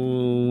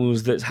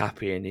news that's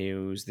happier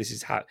news. This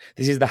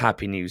is the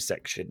happy news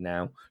section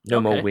now. No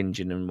more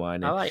whinging and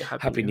whining. I like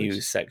happy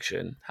news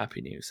section.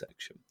 Happy news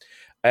section.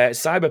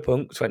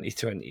 Cyberpunk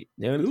 2020.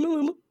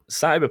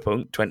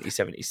 Cyberpunk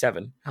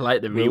 2077. I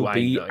like the will rewind.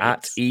 Be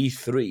at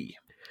E3.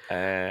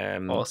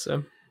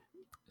 Awesome.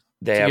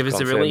 They have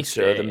confirmed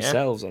so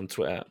themselves on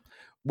Twitter.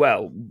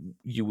 Well,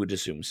 you would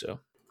assume so.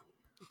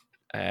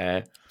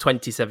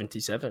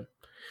 2077.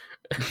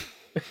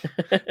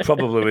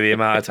 Probably with the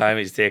amount of time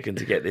it's taken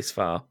to get this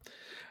far.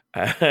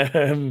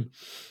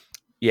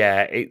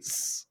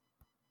 It's...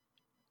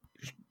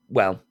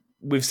 Well,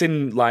 we've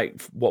seen,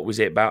 what was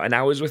it, about an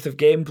hour's worth of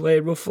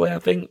gameplay, roughly, I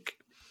think?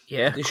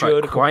 Yeah, they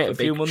showed quite a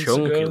few months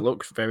chunk. Ago. It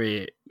looks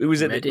very...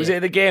 Was it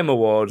the Game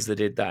Awards they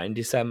did that in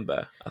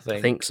December, I think?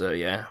 I think so,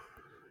 yeah.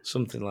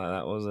 Something like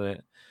that,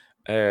 wasn't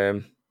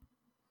it?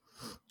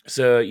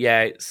 So,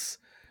 yeah, it's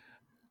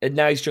a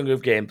nice chunk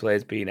of gameplay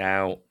has been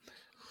out.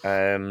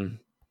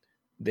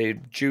 They're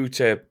due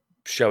to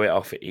show it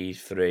off at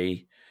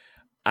E3.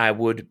 I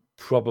would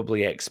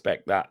probably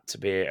expect that to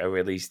be a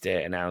release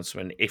date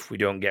announcement if we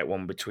don't get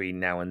one between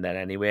now and then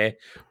anyway.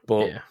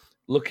 But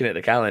looking at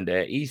the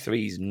calendar,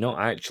 E3 is not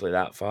actually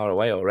that far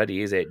away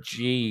already, is it?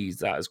 Jeez,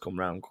 that has come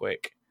round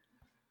quick.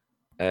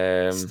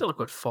 Still a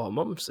good 4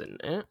 months,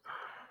 isn't it?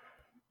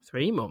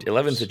 3 months.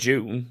 11th of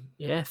June.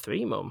 Yeah,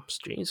 3 months.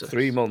 Jesus.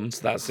 3 months,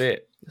 that's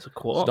it. It's a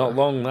quarter. It's not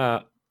long,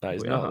 that. That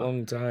is not a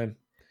long time.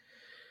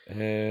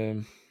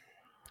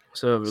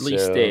 So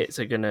release dates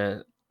are going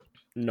to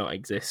not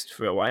exist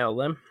for a while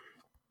then,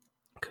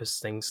 because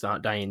things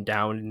start dying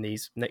down in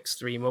these next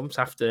 3 months.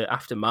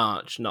 After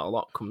March, not a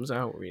lot comes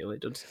out, really,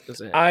 does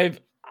it?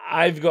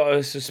 I've got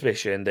a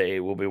suspicion that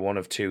it will be one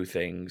of two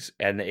things,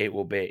 and it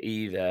will be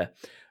either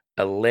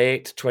a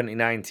late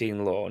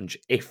 2019 launch,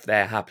 if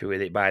they're happy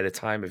with it by the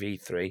time of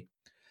E3.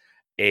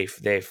 If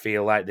they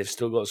feel like they've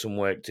still got some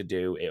work to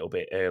do, it'll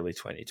be early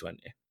 2020.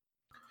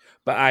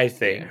 But I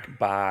think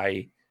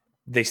by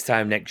this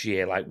time next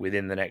year, like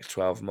within the next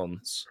 12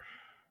 months,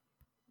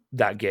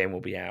 that game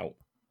will be out.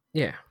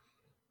 Yeah.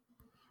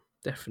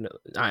 Definitely.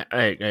 I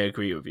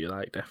agree with you,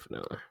 like,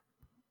 definitely.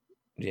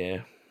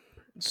 Yeah.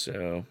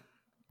 So,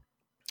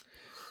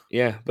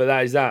 yeah, but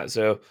that is that.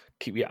 So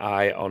keep your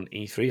eye on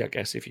E3, I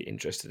guess, if you're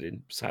interested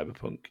in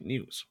Cyberpunk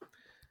news.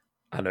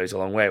 I know it's a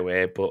long way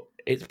away, but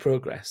it's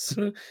progress.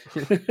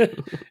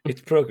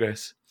 It's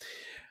progress.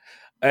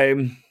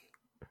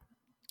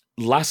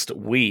 Last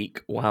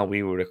week, while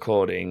we were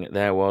recording,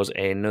 there was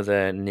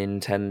another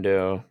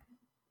Nintendo.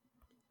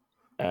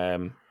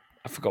 I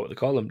forgot what they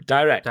call them.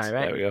 Direct.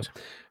 There we go.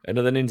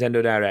 Another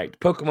Nintendo Direct.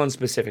 Pokemon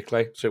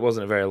specifically, so it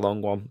wasn't a very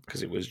long one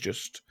because it was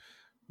just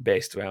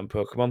based around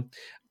Pokemon.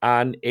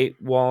 And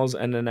it was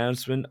an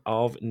announcement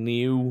of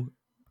new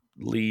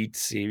lead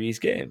series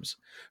games.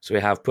 So we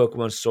have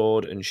Pokemon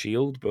Sword and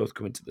Shield both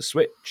coming to the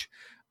Switch.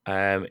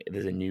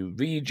 There's a new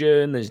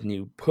region, there's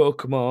new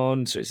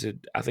Pokemon. So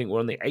I think we're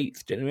on the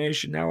 8th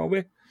generation now, are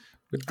we?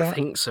 With that? I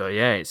think so,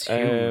 yeah. It's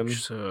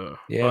huge, so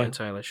not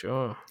entirely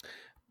sure.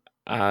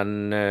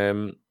 And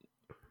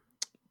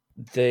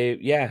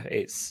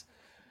it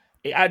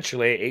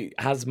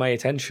has my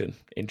attention,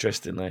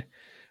 interestingly.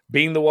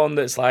 Being the one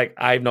that's like,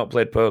 I've not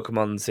played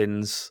Pokemon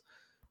since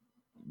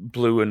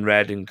Blue and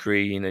Red and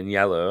Green and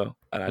Yellow,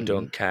 and I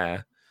don't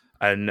care.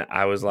 And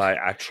I was like,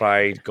 I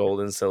tried Gold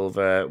and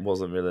Silver,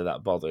 wasn't really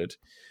that bothered.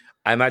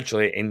 I'm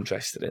actually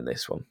interested in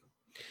this one.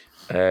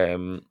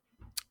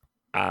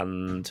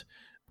 And,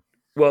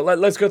 well,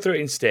 let's go through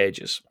it in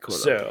stages. Cool.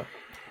 So,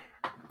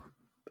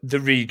 the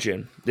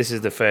region, this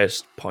is the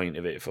first point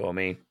of it for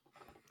me.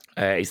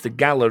 It's the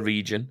Galar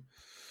region,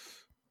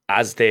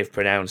 as they've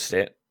pronounced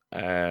it.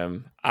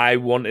 I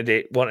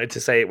wanted to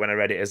say it when I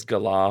read it as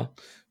Galar,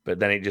 but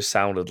then it just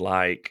sounded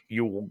like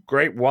you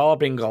great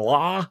walloping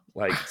Galar,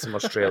 like some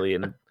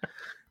Australian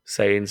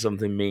saying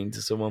something mean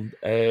to someone.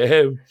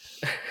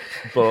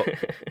 But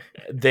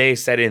they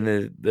said in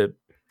the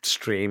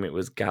stream it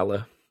was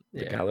Galar,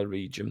 the Galar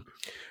region.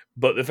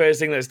 But the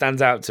first thing that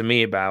stands out to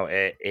me about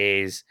it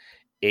is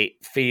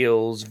it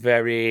feels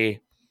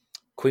very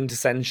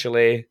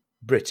quintessentially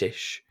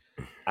British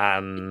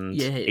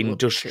and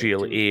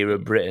industrial era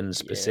Britain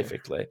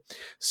specifically.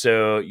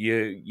 So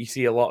you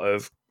see a lot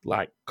of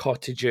like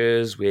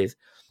cottages with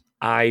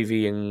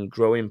ivy and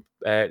growing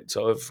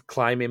sort of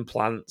climbing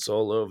plants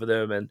all over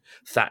them and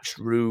thatched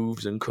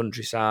roofs and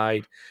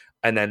countryside.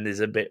 And then there's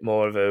a bit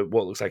more of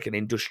what looks like an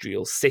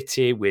industrial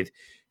city with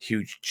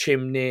huge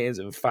chimneys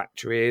and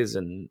factories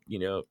and,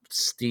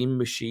 steam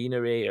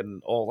machinery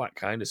and all that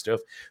kind of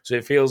stuff. So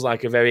it feels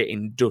like a very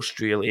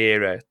industrial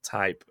era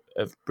type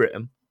of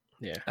Britain.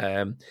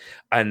 Yeah.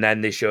 And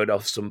then they showed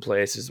off some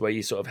places where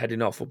you're sort of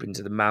heading off up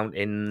into the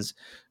mountains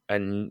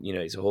and,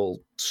 it's a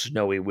whole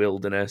snowy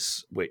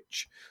wilderness,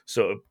 which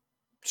sort of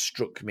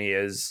struck me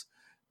as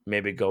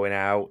maybe going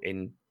out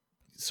in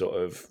sort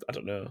of, I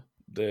don't know,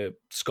 the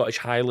Scottish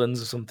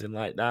Highlands or something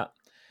like that.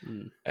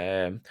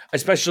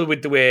 Especially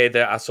with the way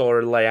that I saw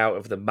a layout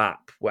of the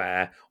map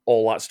where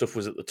all that stuff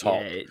was at the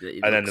top,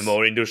 and then the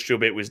more industrial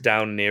bit was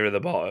down nearer the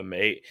bottom.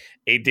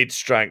 It did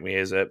strike me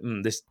as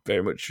this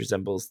very much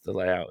resembles the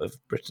layout of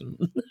Britain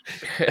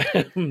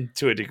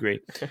to a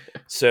degree.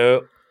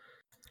 So,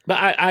 but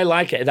I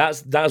like it.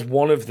 That's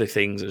one of the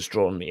things that's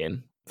drawn me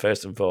in.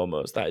 First and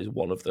foremost, that is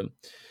one of them.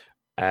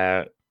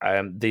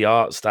 The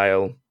art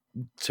style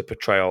to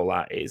portray all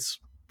that is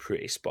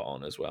pretty spot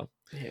on as well.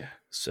 Yeah.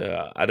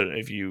 So I don't know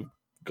if you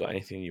got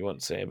anything you want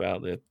to say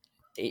about the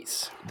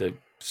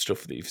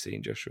stuff that you've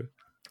seen, Joshua.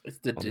 It's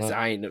the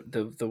design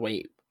of the way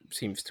it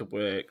seems to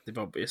work.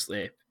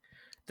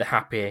 They're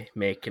happy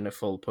making a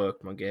full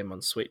Pokemon game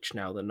on Switch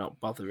now. They're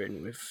not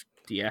bothering with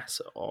DS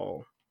at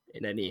all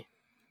in any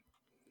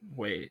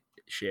way,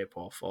 shape,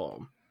 or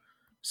form.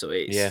 So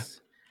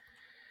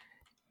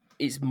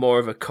it's more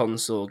of a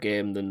console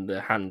game than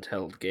the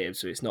handheld game,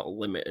 so it's not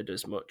limited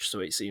as much. So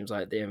it seems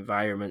like the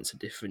environments are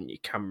different. Your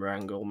camera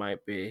angle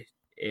might be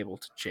able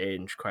to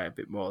change quite a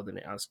bit more than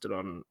it has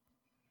done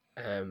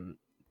on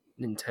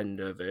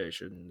Nintendo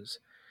versions.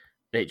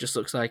 And it just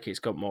looks like it's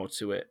got more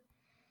to it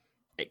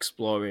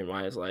exploring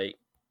wise, like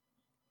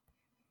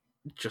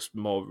just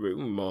more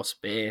room, more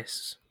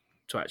space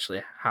to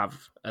actually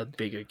have a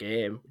bigger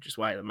game, which is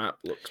why the map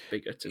looks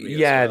bigger to me.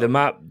 Yeah, as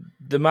well.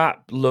 the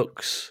map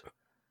looks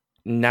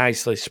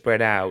nicely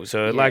spread out.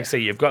 So, like I say,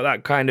 you've got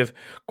that kind of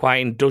quite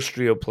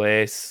industrial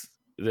place,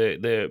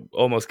 the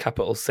almost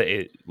capital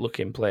city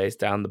looking place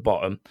down the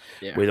bottom,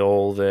 with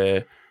all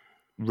the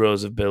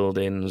rows of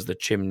buildings, the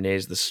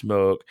chimneys, the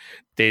smoke.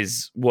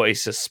 There's what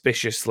is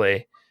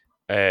suspiciously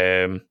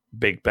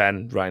Big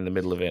Ben right in the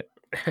middle of it.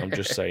 I'm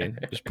just saying,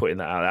 just putting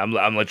that out.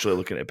 I'm literally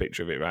looking at a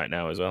picture of it right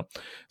now as well.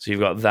 So you've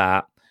got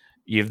that.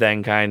 You've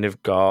then kind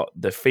of got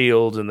the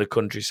fields and the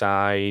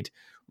countryside,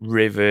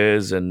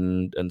 rivers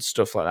and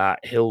stuff like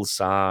that,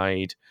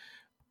 hillside,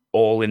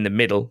 all in the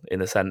middle, in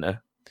the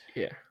center.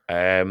 Yeah.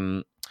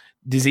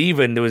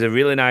 There was a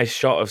really nice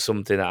shot of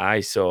something that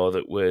I saw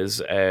that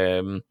was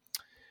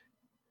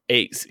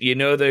it's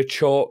the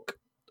chalk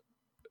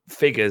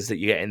figures that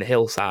you get in the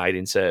hillside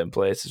in certain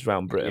places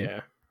around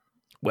Britain,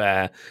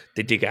 where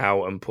they dig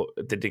out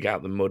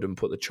the mud and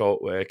put the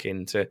chalk work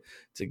in to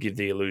give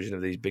the illusion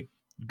of these big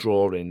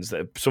drawings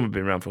that some have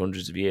been around for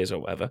hundreds of years or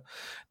whatever.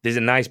 There's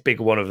a nice big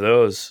one of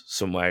those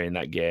somewhere in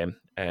that game,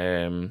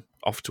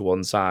 off to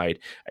one side,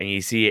 and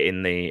you see it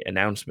in the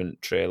announcement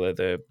trailer,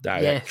 the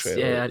direct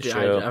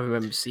trailer. I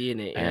remember seeing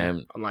it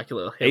on like a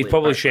little. It's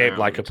probably shaped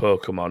like a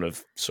Pokemon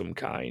of some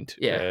kind.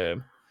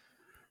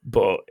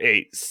 But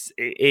it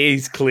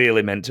is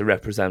clearly meant to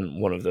represent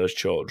one of those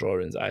chalk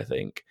drawings, I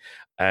think.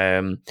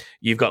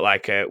 You've got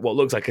like what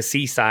looks like a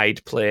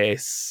seaside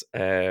place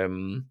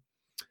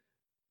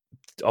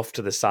off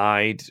to the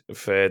side.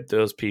 For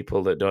those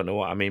people that don't know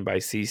what I mean by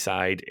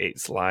seaside,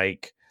 it's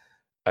like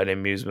an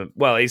amusement.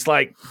 Well, it's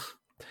like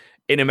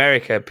in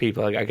America,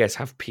 people, I guess,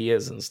 have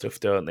piers and stuff,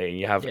 don't they?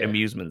 You have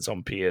amusements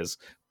on piers.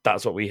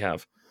 That's what we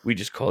have. We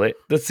just call it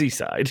the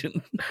seaside.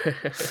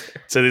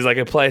 So there's like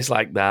a place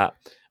like that.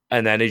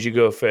 And then as you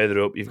go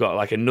further up, you've got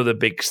like another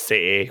big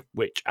city,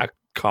 which I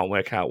can't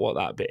work out what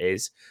that bit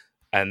is.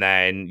 And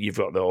then you've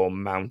got the whole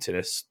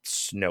mountainous,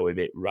 snowy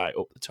bit right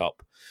up the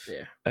top.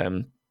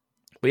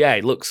 But yeah,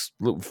 it looks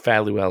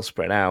fairly well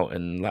spread out,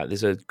 and like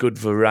there's a good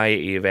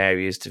variety of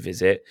areas to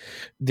visit.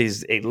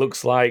 It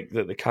looks like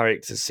that the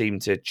characters seem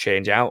to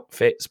change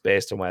outfits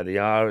based on where they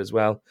are as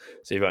well.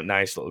 So you've got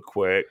nice little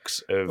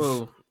quirks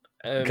of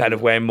kind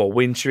of wearing more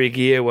wintry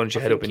gear once you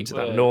head up into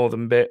that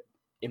northern bit.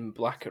 In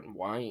black and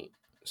white,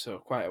 so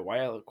quite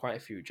a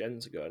few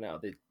gens ago now,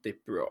 they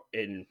brought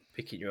in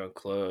picking your own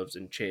clothes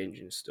and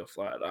changing stuff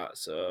like that.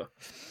 So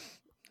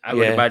I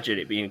would imagine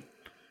it being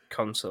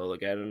console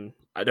again.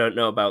 I don't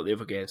know about the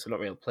other games. I've not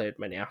really played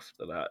many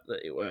after that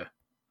it were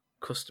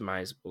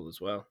customizable as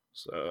well.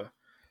 So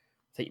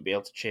I think you'd be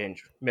able to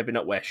change. Maybe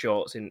not wear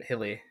shorts in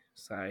hilly,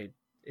 snowy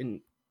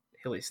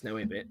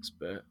bits,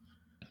 but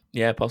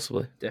yeah,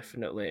 possibly.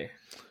 Definitely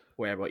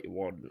wear what you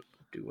want,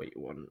 do what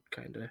you want,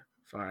 kind of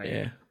vibe.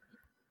 Yeah.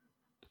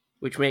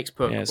 Which makes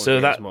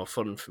Pokemon games more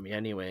fun for me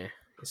anyway,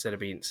 instead of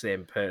being the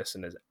same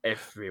person as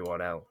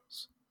everyone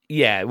else.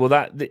 Yeah,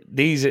 well,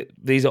 these are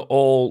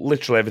all,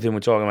 literally everything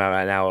we're talking about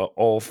right now are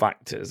all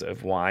factors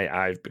of why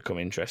I've become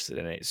interested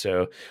in it.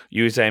 So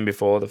you were saying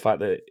before the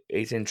fact that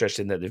it's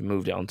interesting that they've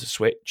moved it onto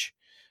Switch,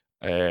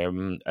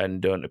 and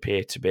don't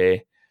appear to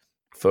be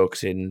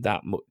focusing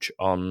that much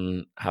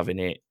on having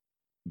it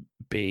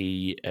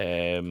be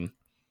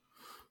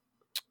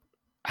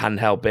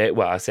handheld based.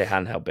 Well, I say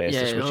handheld based.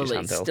 Yeah, the Switch is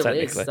handheld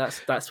technically.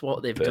 That's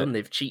what they've done.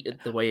 They've cheated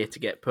the way to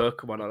get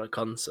Pokemon on a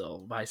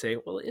console by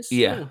saying, "Well, it's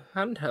still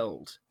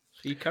handheld."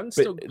 You can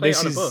still play it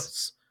on a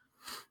bus.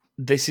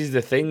 This is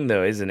the thing,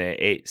 though, isn't it?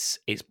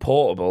 It's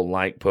portable,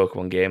 like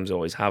Pokemon games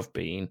always have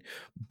been,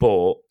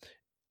 but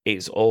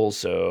it's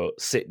also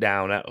sit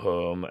down at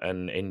home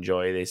and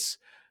enjoy this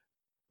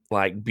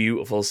like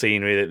beautiful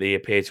scenery that they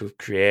appear to have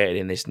created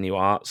in this new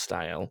art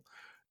style,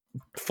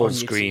 full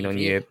screen on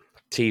your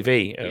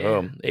TV at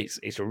home.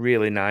 It's a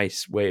really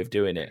nice way of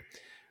doing it.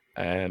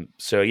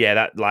 So yeah,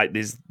 that like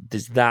there's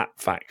that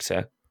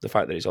factor, the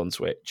fact that it's on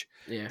Switch.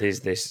 Yeah. There's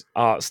this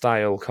art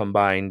style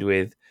combined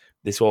with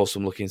this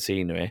awesome looking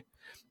scenery.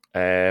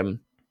 There's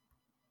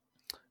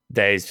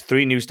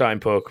 3 new starting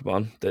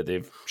Pokemon that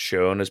they've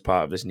shown as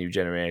part of this new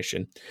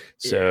generation.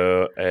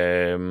 So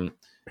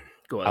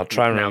I'll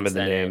try and remember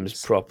the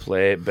names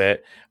properly,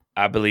 but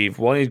I believe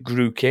one is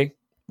Grookey,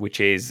 which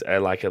is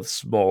like a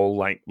small,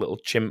 like little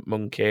chimp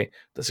monkey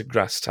that's a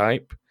grass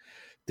type.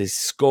 There's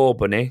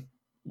Scorbunny,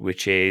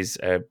 which is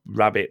a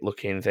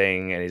rabbit-looking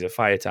thing and is a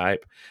fire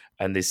type,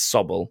 and there's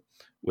Sobble,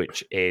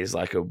 which is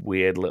like a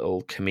weird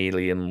little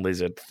chameleon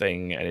lizard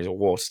thing and is a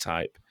water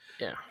type.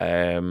 Yeah.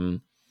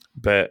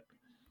 But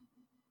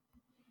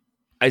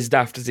as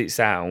daft as it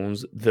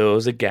sounds,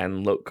 those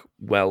again look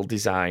well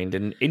designed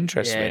and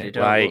interesting. Yeah, they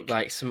don't look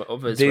like some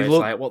others where it's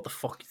like, what the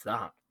fuck is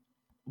that?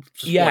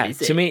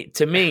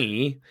 To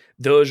me,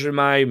 those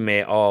remind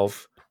me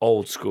of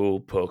old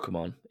school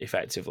Pokemon,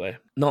 effectively.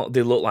 Not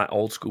they look like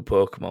old school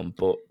Pokemon,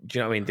 but do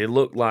you know what I mean? They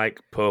look like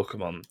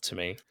Pokemon to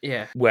me.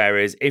 Yeah.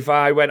 Whereas if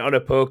I went on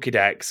a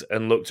Pokédex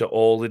and looked at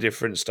all the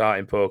different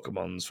starting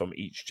Pokemons from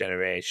each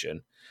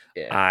generation,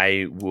 Yeah.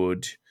 I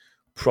would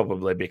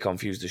probably be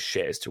confused as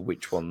shit as to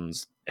which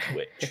one's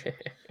which.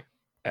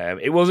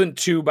 It wasn't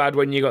too bad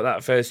when you got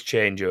that first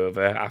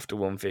changeover after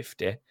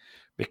 150,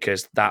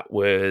 because that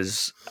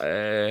was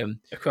a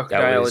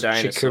crocodile, a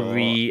dinosaur.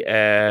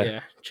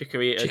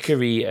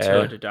 Chikorita,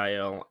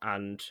 Totodile,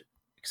 and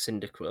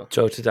Cyndaquil.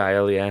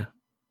 Totodile, yeah.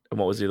 And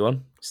what was the other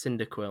one?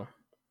 Cyndaquil.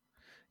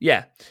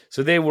 Yeah,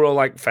 so they were all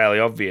like fairly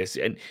obvious,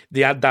 and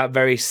they had that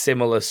very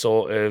similar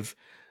sort of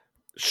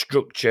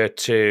structure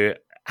to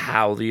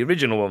how the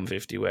original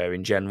 150 were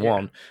in Gen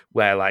 1,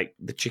 where like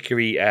the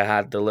Chikorita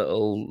had the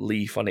little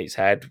leaf on its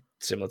head,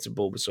 similar to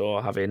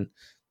Bulbasaur having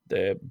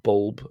the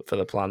bulb for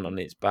the plant on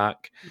its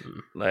back.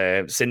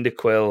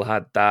 Cyndaquil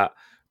had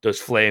those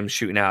flames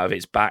shooting out of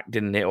its back,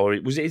 didn't it? Or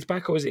was it his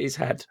back or was it his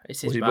head? It's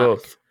his was it back.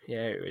 Both?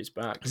 Yeah, it was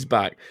back. His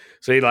back.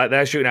 So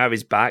they're shooting out of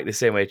his back the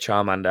same way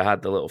Charmander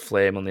had the little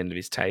flame on the end of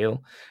his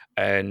tail.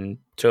 And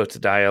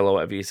Totodile, or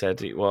whatever you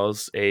said it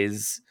was,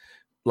 is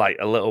like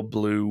a little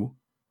blue,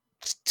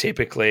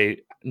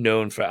 typically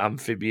known for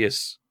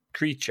amphibious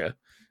creature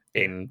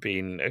in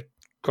being a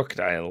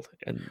crocodile,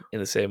 and in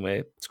the same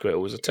way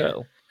Squirtle was a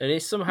turtle. And he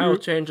somehow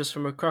changes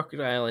from a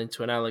crocodile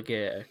into an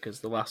alligator, because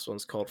the last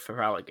one's called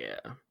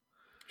Feraligatr.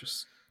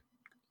 Just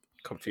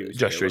confused.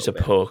 Joshua, it's a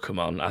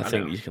Pokemon. I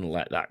think you can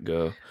let that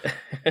go.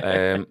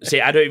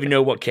 See, I don't even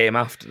know what came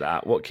after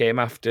that. What came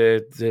after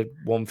the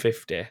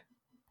 150? What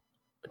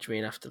do you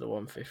mean after the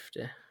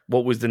 150?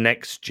 What was the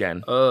next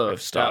gen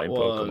of starting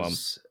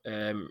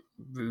Pokemon?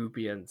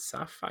 Ruby and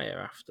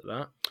Sapphire after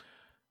that.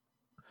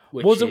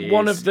 Wasn't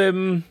one of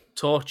them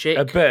Torchic?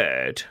 A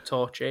bird?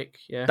 Torchic,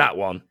 yeah. That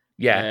one,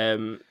 yeah.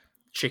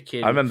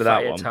 Chicken. I remember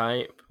that one.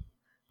 Type,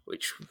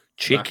 which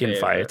chicken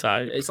fire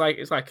type. It's like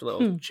a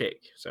little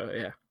chick. So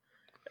yeah.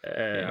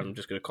 I'm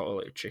just gonna call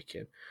it a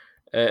chicken.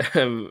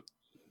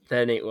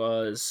 Then it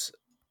was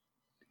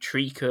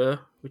Treecko,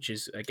 which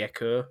is a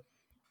gecko.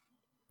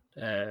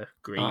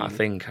 Green. I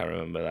think I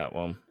remember that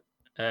one.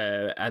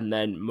 And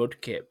then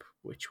Mudkip,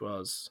 which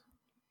was,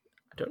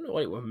 I don't know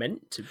what it was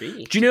meant to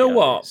be. Do you know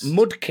what?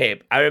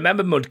 Mudkip, I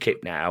remember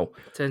Mudkip now.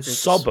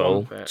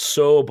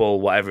 Sobble,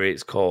 whatever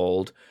it's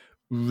called,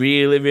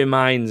 really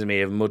reminds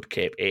me of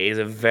Mudkip. It is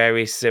a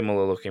very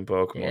similar looking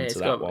Pokemon to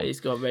that one.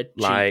 It's got red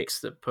cheeks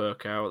that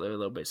poke out. They're a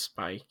little bit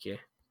spiky.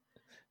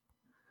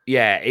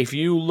 Yeah, if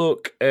you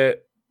look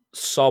at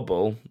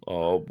Sobble,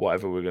 or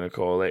whatever we're going to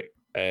call it,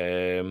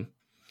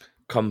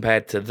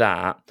 compared to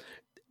that,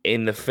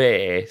 in the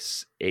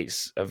face,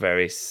 it's a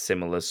very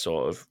similar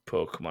sort of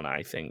Pokemon,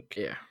 I think.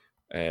 Yeah.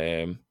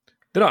 They're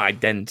not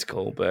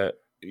identical,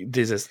 but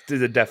there's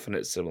a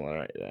definite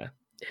similarity there.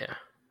 Yeah.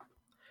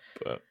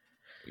 But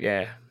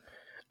yeah.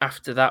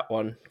 After that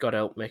one, God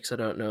help me, because I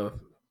don't know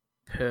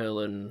Pearl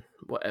and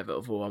whatever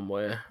other one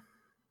were.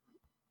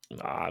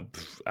 I've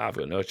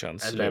got no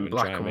chance. And then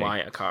Black and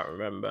White, I can't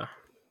remember.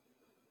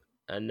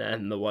 And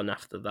then the one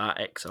after that,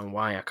 X and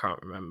Y, I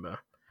can't remember.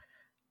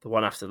 The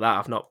one after that,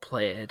 I've not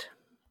played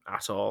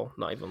at all,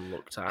 not even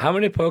looked at. How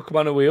many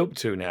Pokemon are we up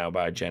to now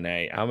by Gen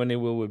 8? How many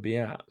will we be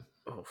at?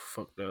 Oh,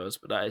 fuck knows,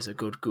 but that is a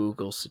good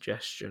Google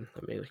suggestion.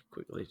 Let me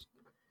quickly...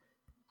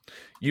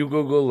 You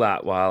Google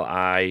that while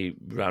I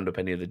round up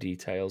any of the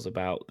details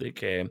about the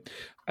game.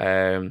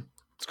 It's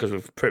because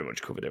we've pretty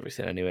much covered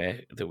everything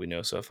anyway that we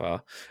know so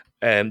far.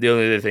 The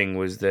only other thing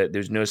was that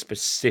there's no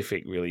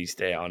specific release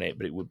date on it,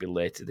 but it would be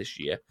later this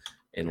year,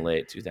 in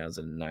late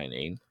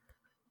 2019.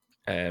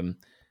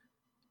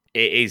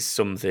 It is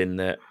something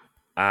that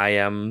I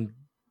am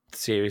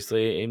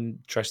seriously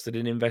interested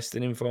in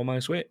investing in for my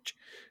Switch.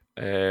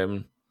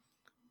 Be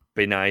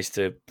nice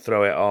to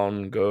throw it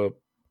on, go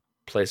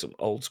play some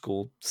old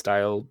school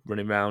style,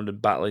 running around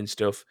and battling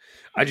stuff.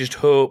 I just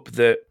hope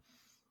that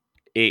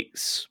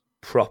it's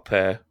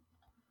proper.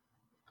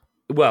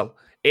 Well,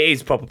 it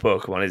is proper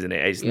Pokemon, isn't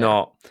it? It's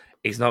not.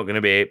 It's not going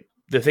to be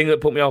the thing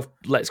that put me off.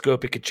 Let's Go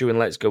Pikachu and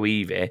Let's Go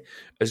Eevee.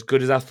 As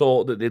good as I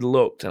thought that they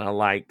looked, and I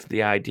liked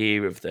the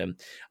idea of them,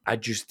 I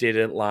just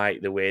didn't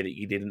like the way that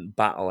you didn't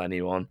battle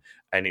anyone,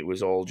 and it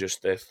was all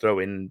just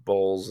throwing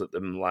balls at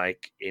them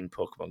like in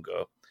Pokemon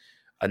Go.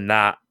 And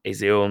that is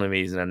the only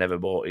reason I never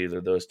bought either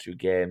of those two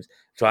games.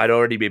 So I'd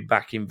already be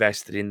back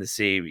invested in the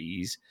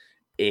series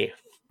if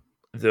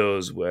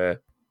those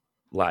were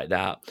like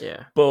that.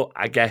 Yeah. But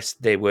I guess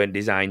they weren't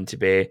designed to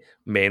be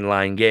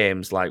mainline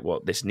games like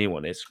what this new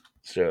one is.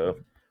 So,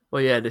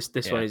 well, yeah,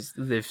 this one is.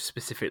 They've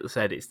specifically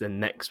said it's the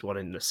next one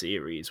in the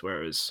series,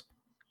 whereas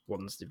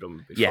ones they've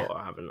done before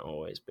haven't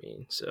always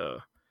been. So,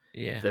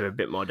 they're a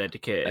bit more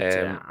dedicated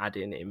to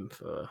adding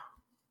info.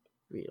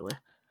 Really.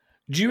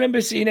 Do you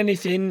remember seeing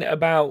anything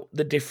about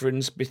the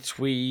difference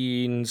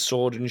between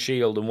Sword and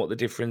Shield and what the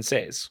difference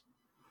is?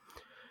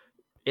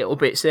 It'll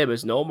be the same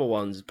as normal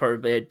ones.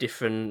 Probably a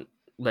different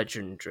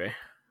legendary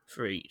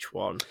for each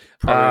one.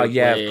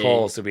 Yeah, of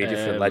course. There'll be a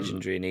different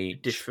legendary in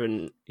each.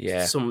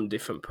 Some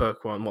different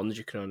Pokemon. Ones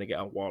you can only get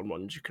on one,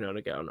 ones you can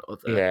only get on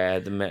other. Yeah,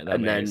 that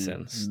makes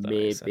sense.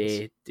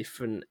 Maybe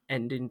different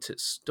ending to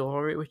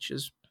story, which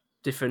is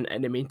different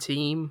enemy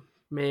team,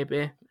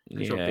 maybe.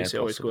 Because obviously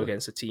always go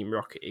against a Team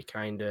Rocket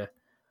kind of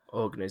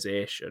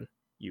organization,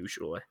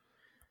 usually.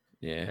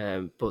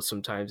 Yeah. But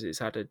sometimes it's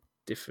had a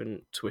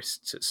different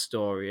twist to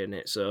story in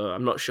it, so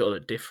I'm not sure the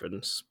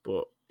difference,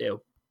 but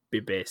it'll be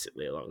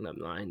basically along them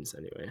lines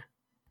anyway,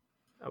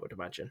 I would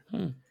imagine.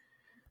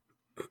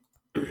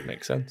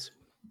 Makes sense.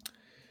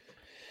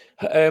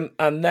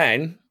 And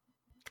then,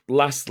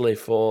 lastly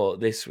for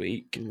this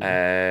week,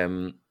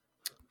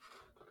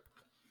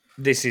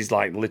 this is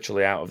like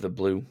literally out of the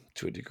blue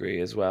to a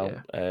degree as well.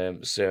 Yeah.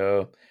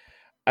 So,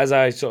 as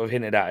I sort of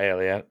hinted at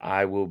earlier,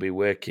 I will be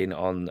working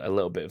on a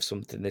little bit of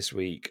something this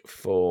week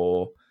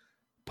for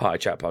Party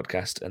Chat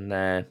Podcast and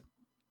their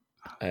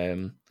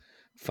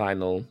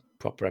final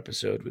proper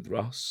episode with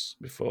Ross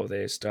before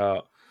they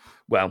start.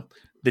 Well,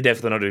 they're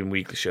definitely not doing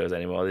weekly shows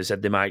anymore. They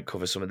said they might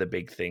cover some of the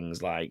big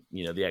things like,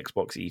 the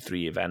Xbox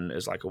E3 event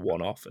as like a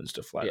one-off and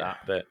stuff like that.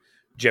 But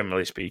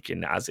generally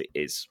speaking, as it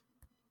is,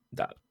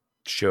 that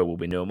show will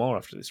be no more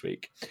after this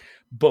week.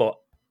 But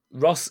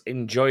Ross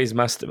enjoys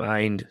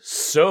Mastermind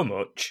so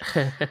much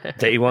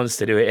that he wants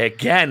to do it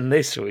again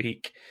this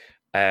week.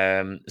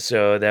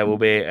 So there will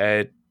be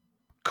a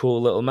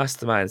cool little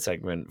Mastermind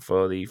segment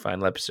for the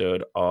final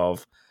episode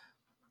of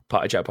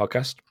Party Chat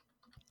Podcast.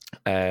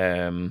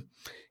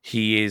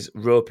 He is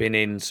roping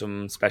in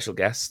some special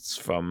guests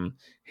from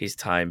his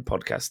time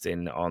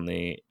podcasting on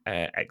the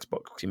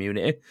Xbox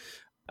community.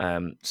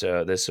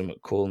 So there's some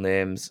cool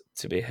names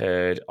to be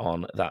heard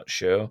on that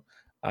show.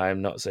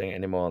 I'm not saying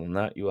any more than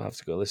that. You will have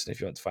to go listen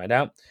if you want to find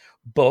out.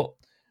 But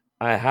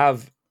I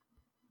have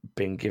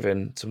been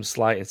given some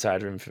slight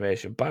insider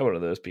information by one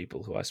of those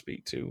people who I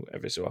speak to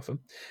every so often.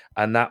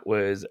 And that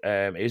was,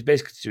 it was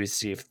basically to do with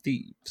Sea of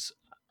Thieves,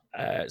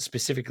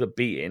 specifically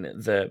being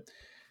that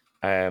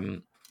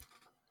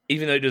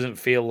even though it doesn't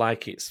feel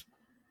like it's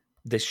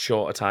this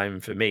short a time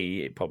for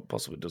me, it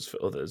possibly does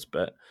for others,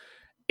 but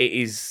it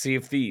is Sea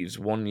of Thieves'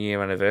 1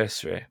 year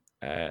anniversary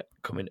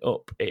coming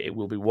up. It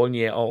will be 1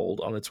 year old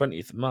on the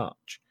 20th of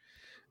March.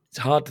 It's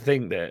hard to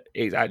think that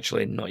it's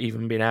actually not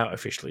even been out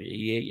officially a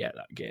year yet,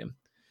 that game.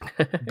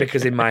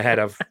 Because in my head,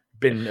 I've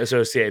been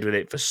associated with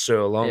it for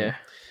so long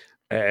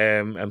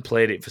and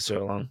played it for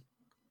so long.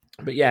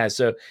 But yeah,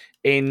 so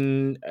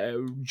in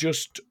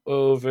just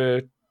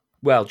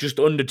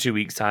under 2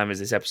 weeks' time as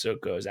this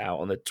episode goes out,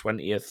 on the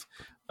 20th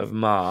of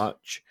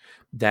March,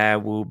 there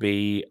will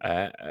be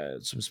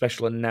some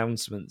special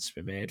announcements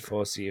to be made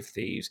for Sea of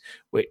Thieves,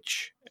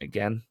 which,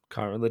 again,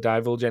 can't really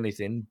divulge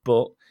anything,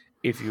 but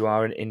if you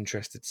are an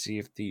interested Sea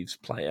of Thieves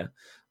player,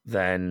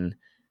 then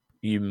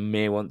you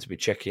may want to be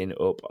checking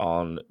up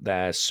on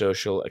their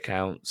social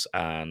accounts,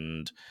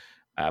 and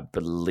I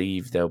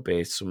believe there'll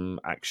be some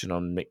action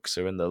on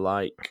Mixer and the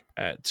like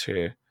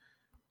to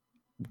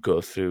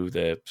go through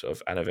the sort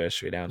of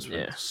anniversary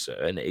announcements.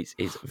 Yeah. And it's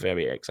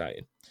very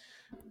exciting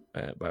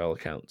by all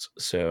accounts.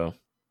 So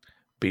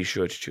be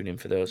sure to tune in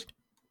for those.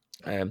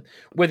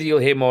 Whether you'll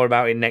hear more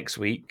about it next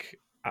week,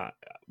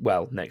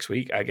 next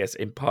week, I guess,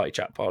 in Party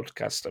Chat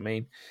Podcast,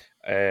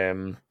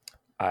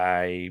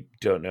 I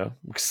don't know.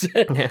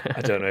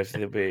 I don't know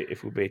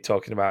if we'll be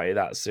talking about it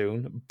that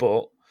soon,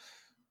 but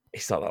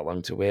it's not that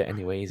long to wait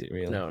anyway, is it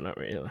really? No, not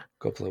really. A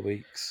couple of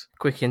weeks.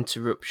 Quick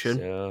interruption.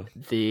 So,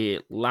 the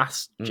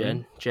last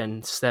Gen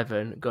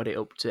 7, got it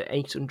up to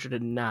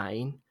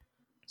 809.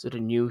 So the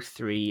new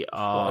 3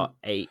 are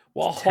 8.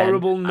 What a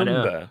horrible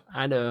number.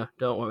 I know.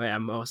 Don't worry.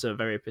 I'm also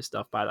very pissed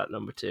off by that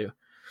number too.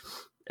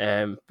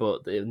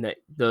 But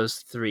those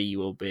 3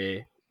 will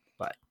be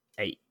like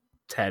 8,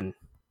 10.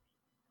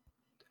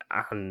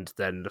 And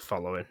then the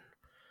following.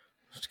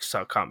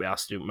 So I can't be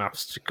asked to do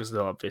maths because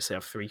they'll obviously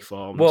have 3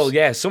 forms. Well,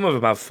 yeah, some of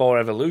them have 4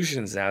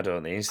 evolutions now,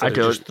 don't they? Instead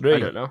of just 3. I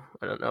don't know.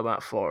 I don't know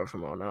about 4 of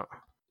them or not.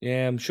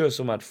 Yeah, I'm sure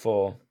some had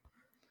 4.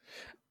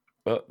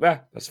 But yeah,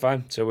 that's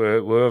fine. So we're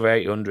over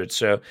 800.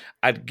 So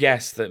I'd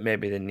guess that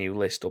maybe the new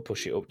list will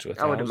push it up to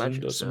 1,000 I would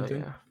imagine or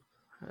something. So,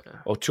 yeah.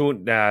 Or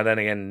 200. Nah, then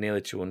again,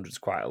 nearly 200 is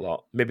quite a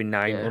lot. Maybe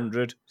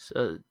 900. Yeah.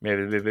 So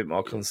maybe be a bit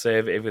more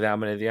conservative with how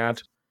many they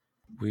had.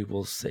 We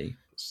will see.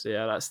 So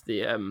yeah, that's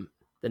the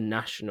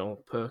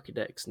national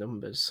Pokédex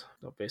numbers.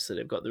 Obviously,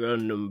 they've got their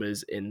own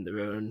numbers in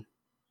their own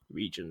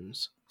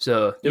regions.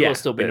 So there will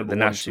still be the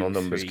national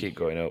numbers keep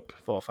going up.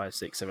 4, 5,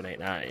 6, 7, 8,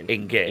 9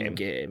 in game. In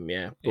game,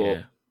 yeah.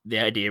 But the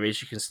idea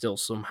is you can still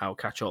somehow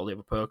catch all the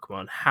other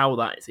Pokemon. How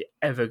that is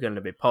ever going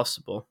to be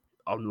possible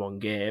on one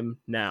game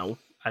now,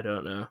 I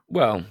don't know.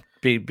 Well,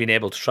 being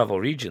able to travel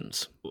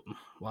regions.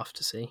 We'll have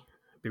to see.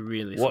 It'd be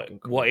really fucking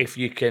cool. What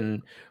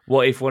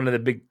if one of the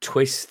big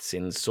twists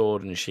in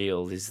Sword and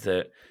Shield is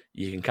that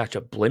you can catch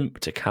a blimp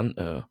to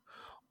Kanto,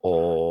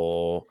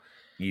 or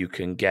you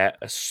can get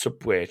a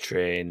subway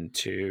train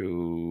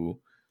to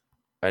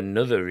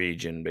another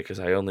region because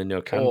I only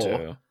know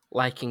Kanto. Or,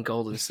 like in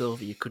Gold and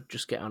Silver, you could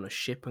just get on a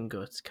ship and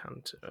go to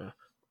Kanto,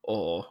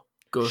 or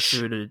go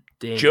through the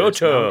dangerous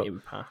Johto.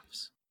 mountain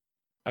paths.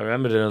 I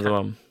remembered another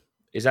one.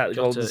 Is that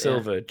gold and Johto,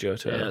 silver?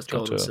 Johto. Yeah, that's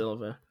gold Johto. and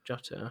silver.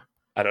 Johto.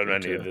 I don't know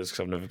any Johto. others because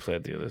I've never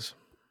played the others.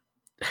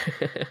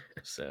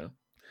 So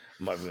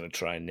I'm not even going to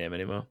try and name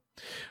anymore.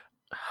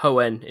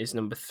 Hoenn is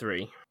number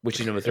 3. Which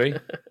is number 3?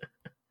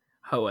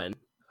 Hoenn.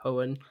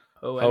 Hoenn.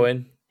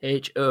 Hoenn.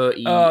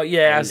 Oh,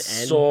 yeah, I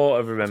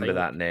sort of remember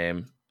that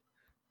name.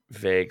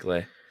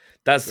 Vaguely.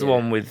 That's the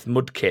one with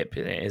Mudkip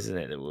in it, isn't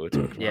it, that we were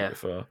talking about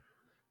before?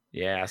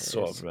 Yeah, I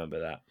sort of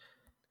remember that.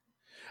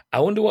 I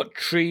wonder what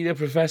tree the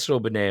professor will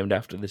be named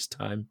after this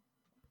time.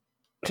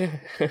 I'm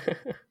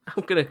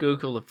going to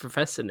Google the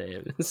professor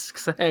names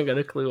because I ain't got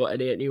a clue what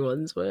any new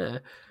ones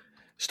were.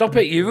 Stop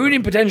it, you're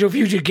ruining potential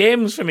future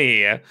games for me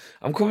here.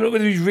 I'm coming up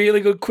with these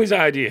really good quiz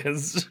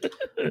ideas.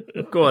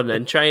 Go on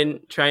then, try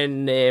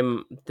and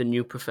name the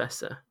new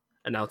professor,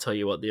 and I'll tell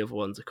you what the other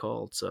ones are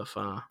called so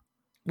far.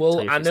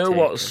 Well, I know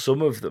what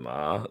some of them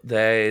are.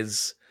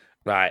 There's,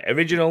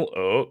 Original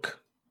Oak.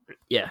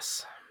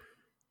 Yes.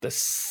 The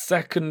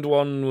second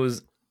one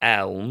was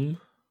Elm.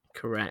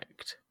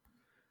 Correct.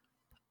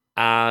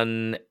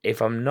 And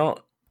if I'm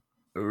not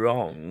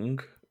wrong,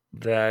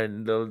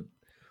 then the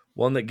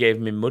one that gave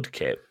me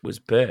Mudkip was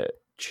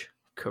Birch.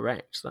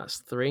 Correct. That's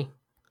 3.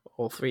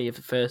 All 3 of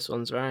the first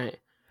ones right.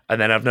 And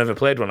then I've never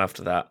played one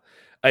after that.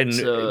 And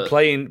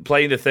playing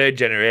the third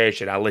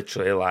generation, I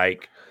literally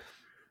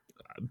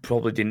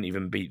probably didn't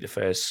even beat the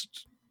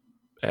first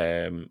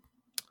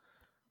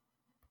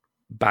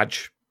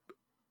badge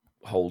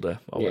holder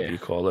or whatever you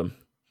call them.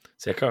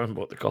 So I can't remember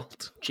what they're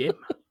called. Jim.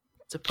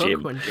 It's a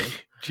Pokemon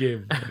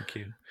Jim. Thank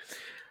you.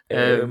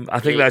 I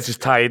think that's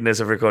just tiredness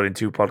of recording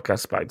 2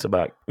 podcasts back to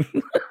back.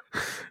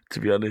 To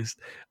be honest,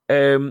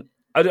 are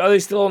they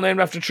still all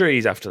named after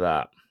trees after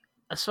that?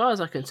 As far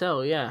as I can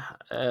tell, yeah.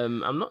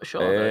 I'm not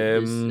sure.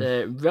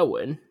 There's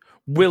Rowan,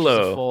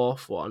 Willow, the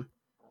 4th one.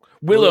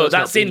 Willow, Willow's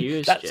that's not in. been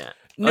used That's, yet.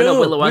 no,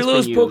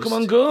 Willow's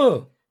Pokemon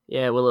Go.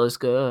 Yeah, Willow's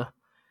Go.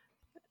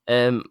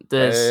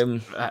 There's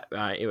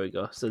right here we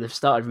go. So they've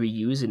started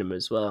reusing them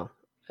as well.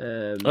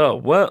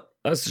 Well,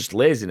 that's just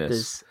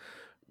laziness.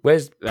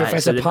 Where's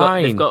Professor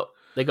Pine?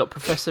 They got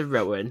Professor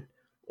Rowan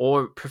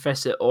or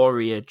Professor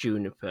Aurea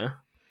Juniper,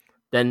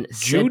 then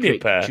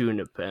Cedric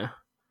Juniper,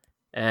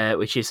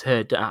 which is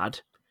her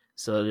dad.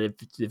 So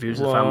they've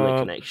used a family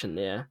connection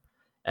there.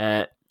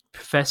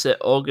 Professor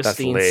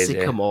Augustine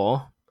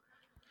Sycamore.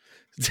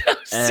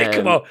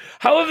 Sycamore.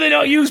 How have they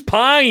not used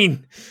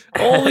Pine?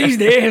 All these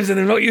names and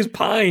they've not used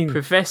Pine.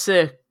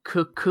 Professor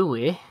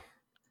Kukui.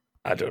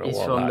 I don't know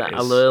what from that the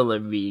is.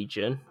 Alola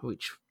region,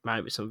 which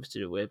might be something to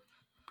do with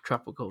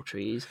tropical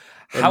trees.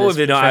 How have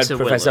they not had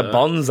Professor Willow.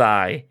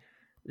 Bonsai?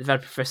 They've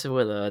had Professor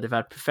Willow. They've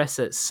had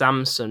Professor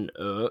Samson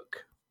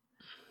Oak,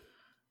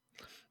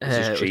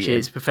 which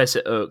is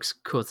Professor Oak's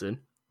cousin.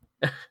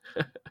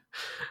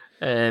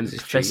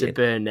 Professor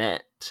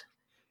Burnett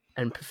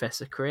and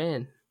Professor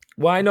Crane.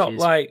 Why not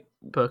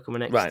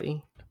Pokemon XD?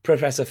 Right.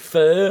 Professor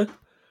Fur,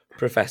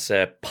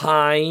 Professor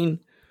Pine,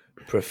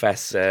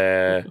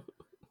 Professor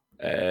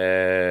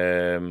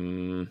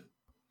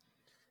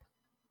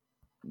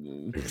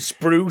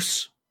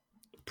Spruce,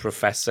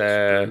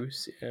 Professor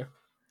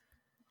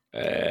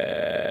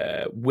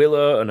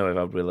Willow. Oh no, we've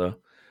had Willow.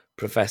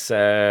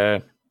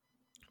 Professor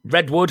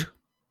Redwood.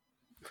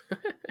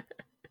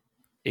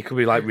 It could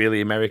be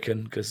really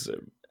American because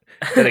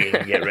you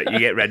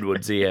get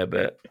redwoods here,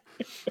 but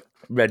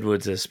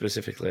redwoods are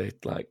specifically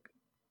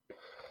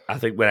I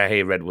think when I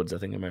hear redwoods, I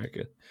think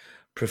American.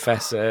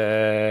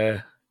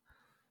 Professor.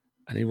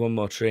 I need one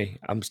more tree.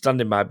 I'm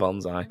standing by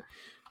Bonsai.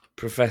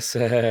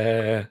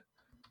 Professor.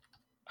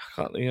 I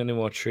can't think of any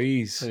more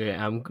trees. Okay,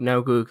 I'm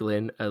now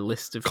Googling a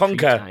list of tree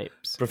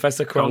types.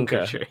 Professor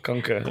Conker.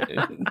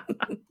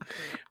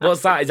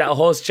 What's that? Is that a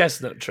horse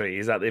chestnut tree?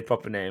 Is that the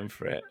proper name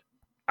for it?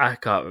 I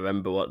can't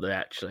remember what they're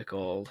actually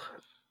called.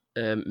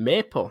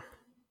 Maple.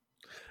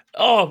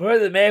 Oh,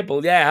 Professor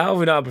Maple. Yeah, how have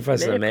we not had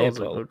Professor Maple's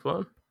Maple? a good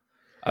one.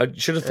 I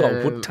should have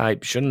thought wood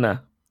type, shouldn't I?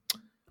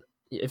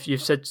 If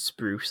you've said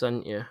spruce,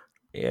 haven't you?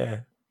 Yeah.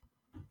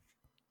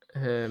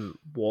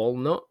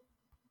 Walnut.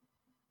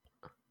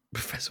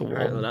 Professor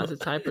Apparently Walnut.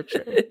 that's a type of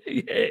tree.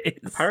 Yeah, it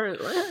is.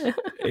 Apparently.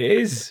 It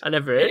is. I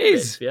never heard of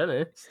it, to be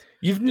honest.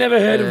 You've never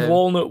heard of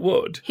walnut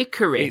wood?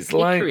 Hickory.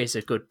 Hickory is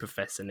a good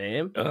professor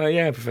name. Oh,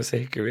 yeah, Professor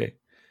Hickory.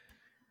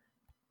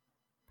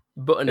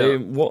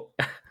 Butternut. What?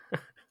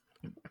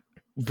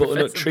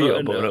 Butternut tree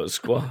or butternut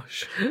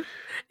squash?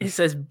 It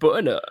says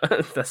butternut.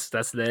 That's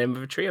the name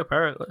of a tree,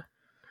 apparently.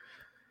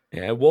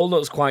 Yeah,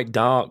 walnut's quite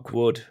dark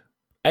wood.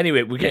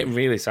 Anyway, we're getting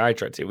really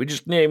sidetracked here. We're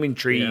just naming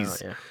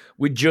trees. Yeah.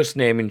 We're just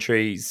naming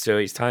trees, so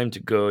it's time to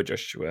go,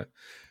 Joshua.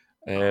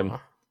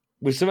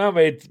 We somehow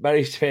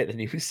managed to make the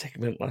news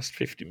segment last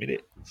 50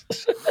 minutes.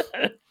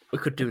 We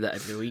could do that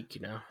every week,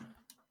 you know.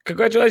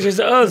 Congratulations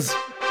to us.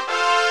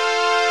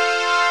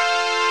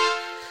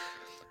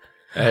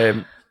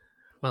 Well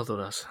done,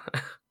 us.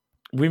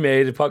 We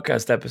made a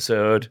podcast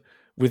episode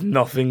with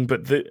nothing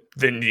but the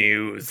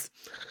news.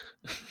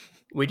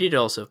 We did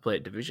also play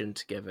Division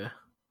together.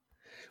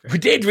 We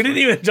did. We didn't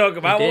even talk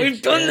about what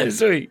we've done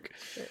this week.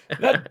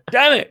 God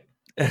damn it.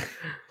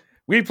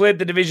 We played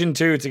the Division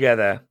 2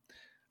 together.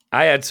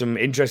 I had some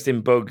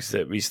interesting bugs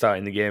that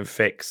restarting the game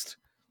fixed.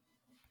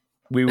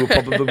 We will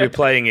probably be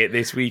playing it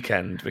this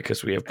weekend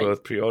because we have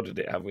both pre-ordered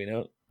it, have we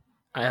not?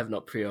 I have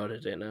not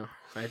pre-ordered it, no.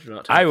 I do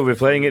not. I will be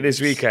playing it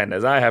this weekend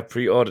as I have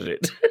pre-ordered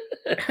it.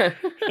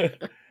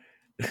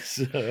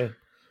 So,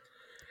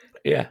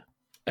 yeah.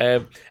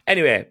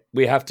 Anyway,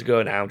 we have to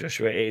go now,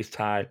 Joshua. It is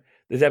time.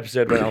 This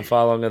episode went on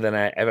far longer than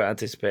I ever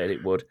anticipated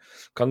it would.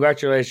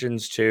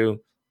 Congratulations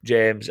to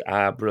James,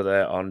 our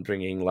brother, on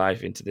bringing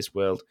life into this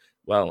world.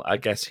 Well, I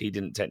guess he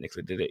didn't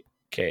technically did it.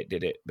 Kate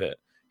did it, but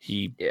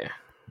he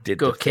did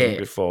the thing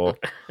before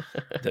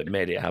that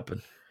made it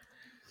happen.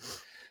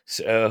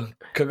 So,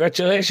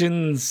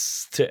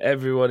 congratulations to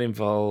everyone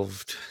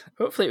involved.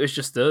 Hopefully it was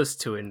just those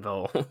two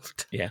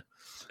involved. Yeah.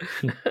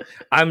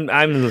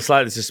 I'm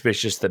slightly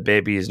suspicious that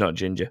baby is not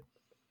ginger.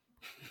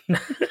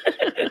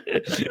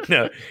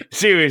 No,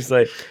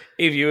 seriously.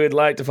 If you would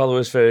like to follow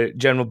us for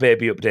general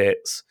baby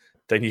updates,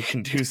 then you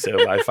can do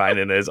so by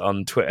finding us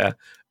on Twitter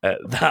at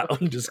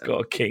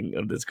 @that_king_thing.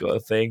 You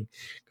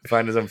can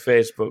find us on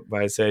Facebook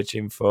by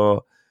searching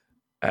for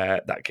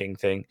That King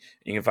Thing.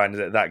 You can find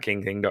us at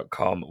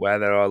thatkingthing.com, where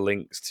there are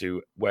links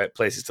to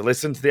places to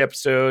listen to the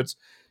episodes.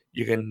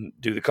 You can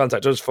do the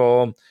contact us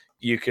form.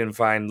 You can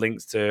find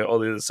links to all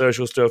the other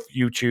social stuff,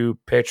 YouTube,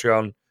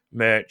 Patreon,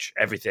 merch,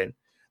 everything.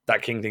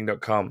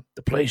 Thatkingthing.com,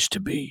 the place to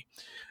be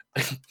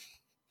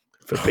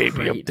for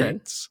baby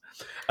updates.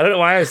 I don't know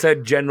why I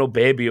said general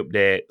baby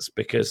updates,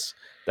 because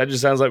that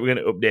just sounds like we're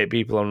going to update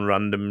people on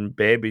random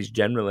babies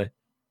generally.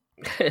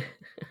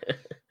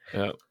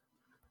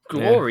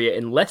 Gloria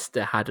in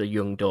Leicester had a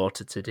young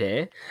daughter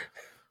today.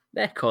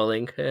 They're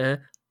calling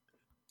her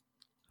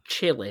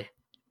Chili.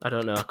 I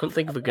don't know. I couldn't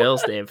think of a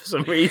girl's name for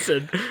some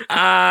reason.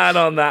 And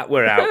on that,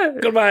 we're out.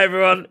 Goodbye,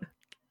 everyone.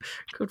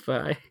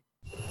 Goodbye.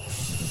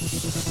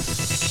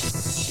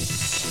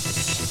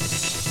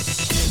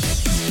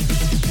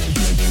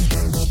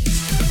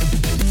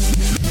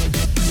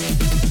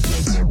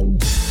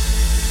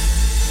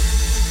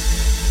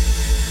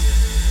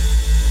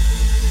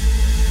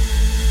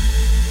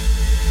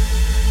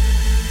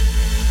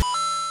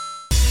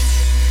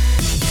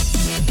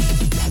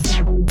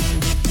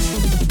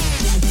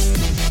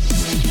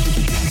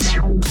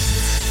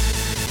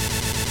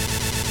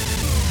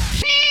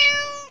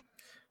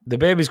 The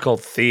baby's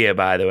called Thea,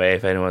 by the way,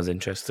 if anyone's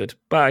interested.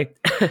 Bye.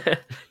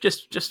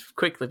 just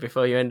quickly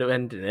before you end up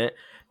ending it,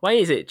 why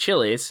is it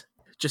chilies?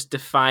 Just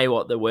defy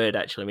what the word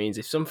actually means.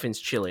 If something's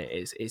chili,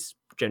 it's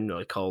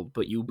generally cold,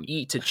 but you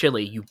eat a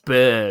chili, you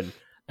burn,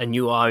 and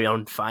you are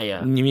on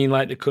fire. You mean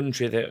like the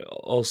country that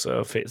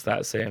also fits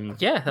that same?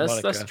 Yeah,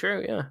 that's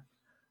true. Yeah.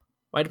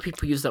 Why do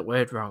people use that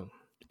word wrong?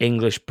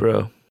 English,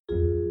 bro.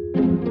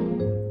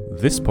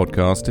 This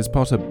podcast is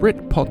part of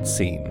Britpod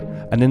Scene,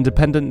 an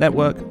independent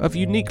network of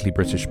uniquely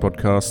British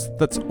podcasts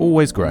that's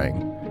always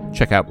growing.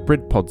 Check out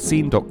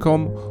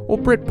BritpodScene.com or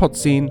Britpod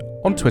Scene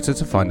on Twitter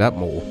to find out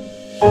more.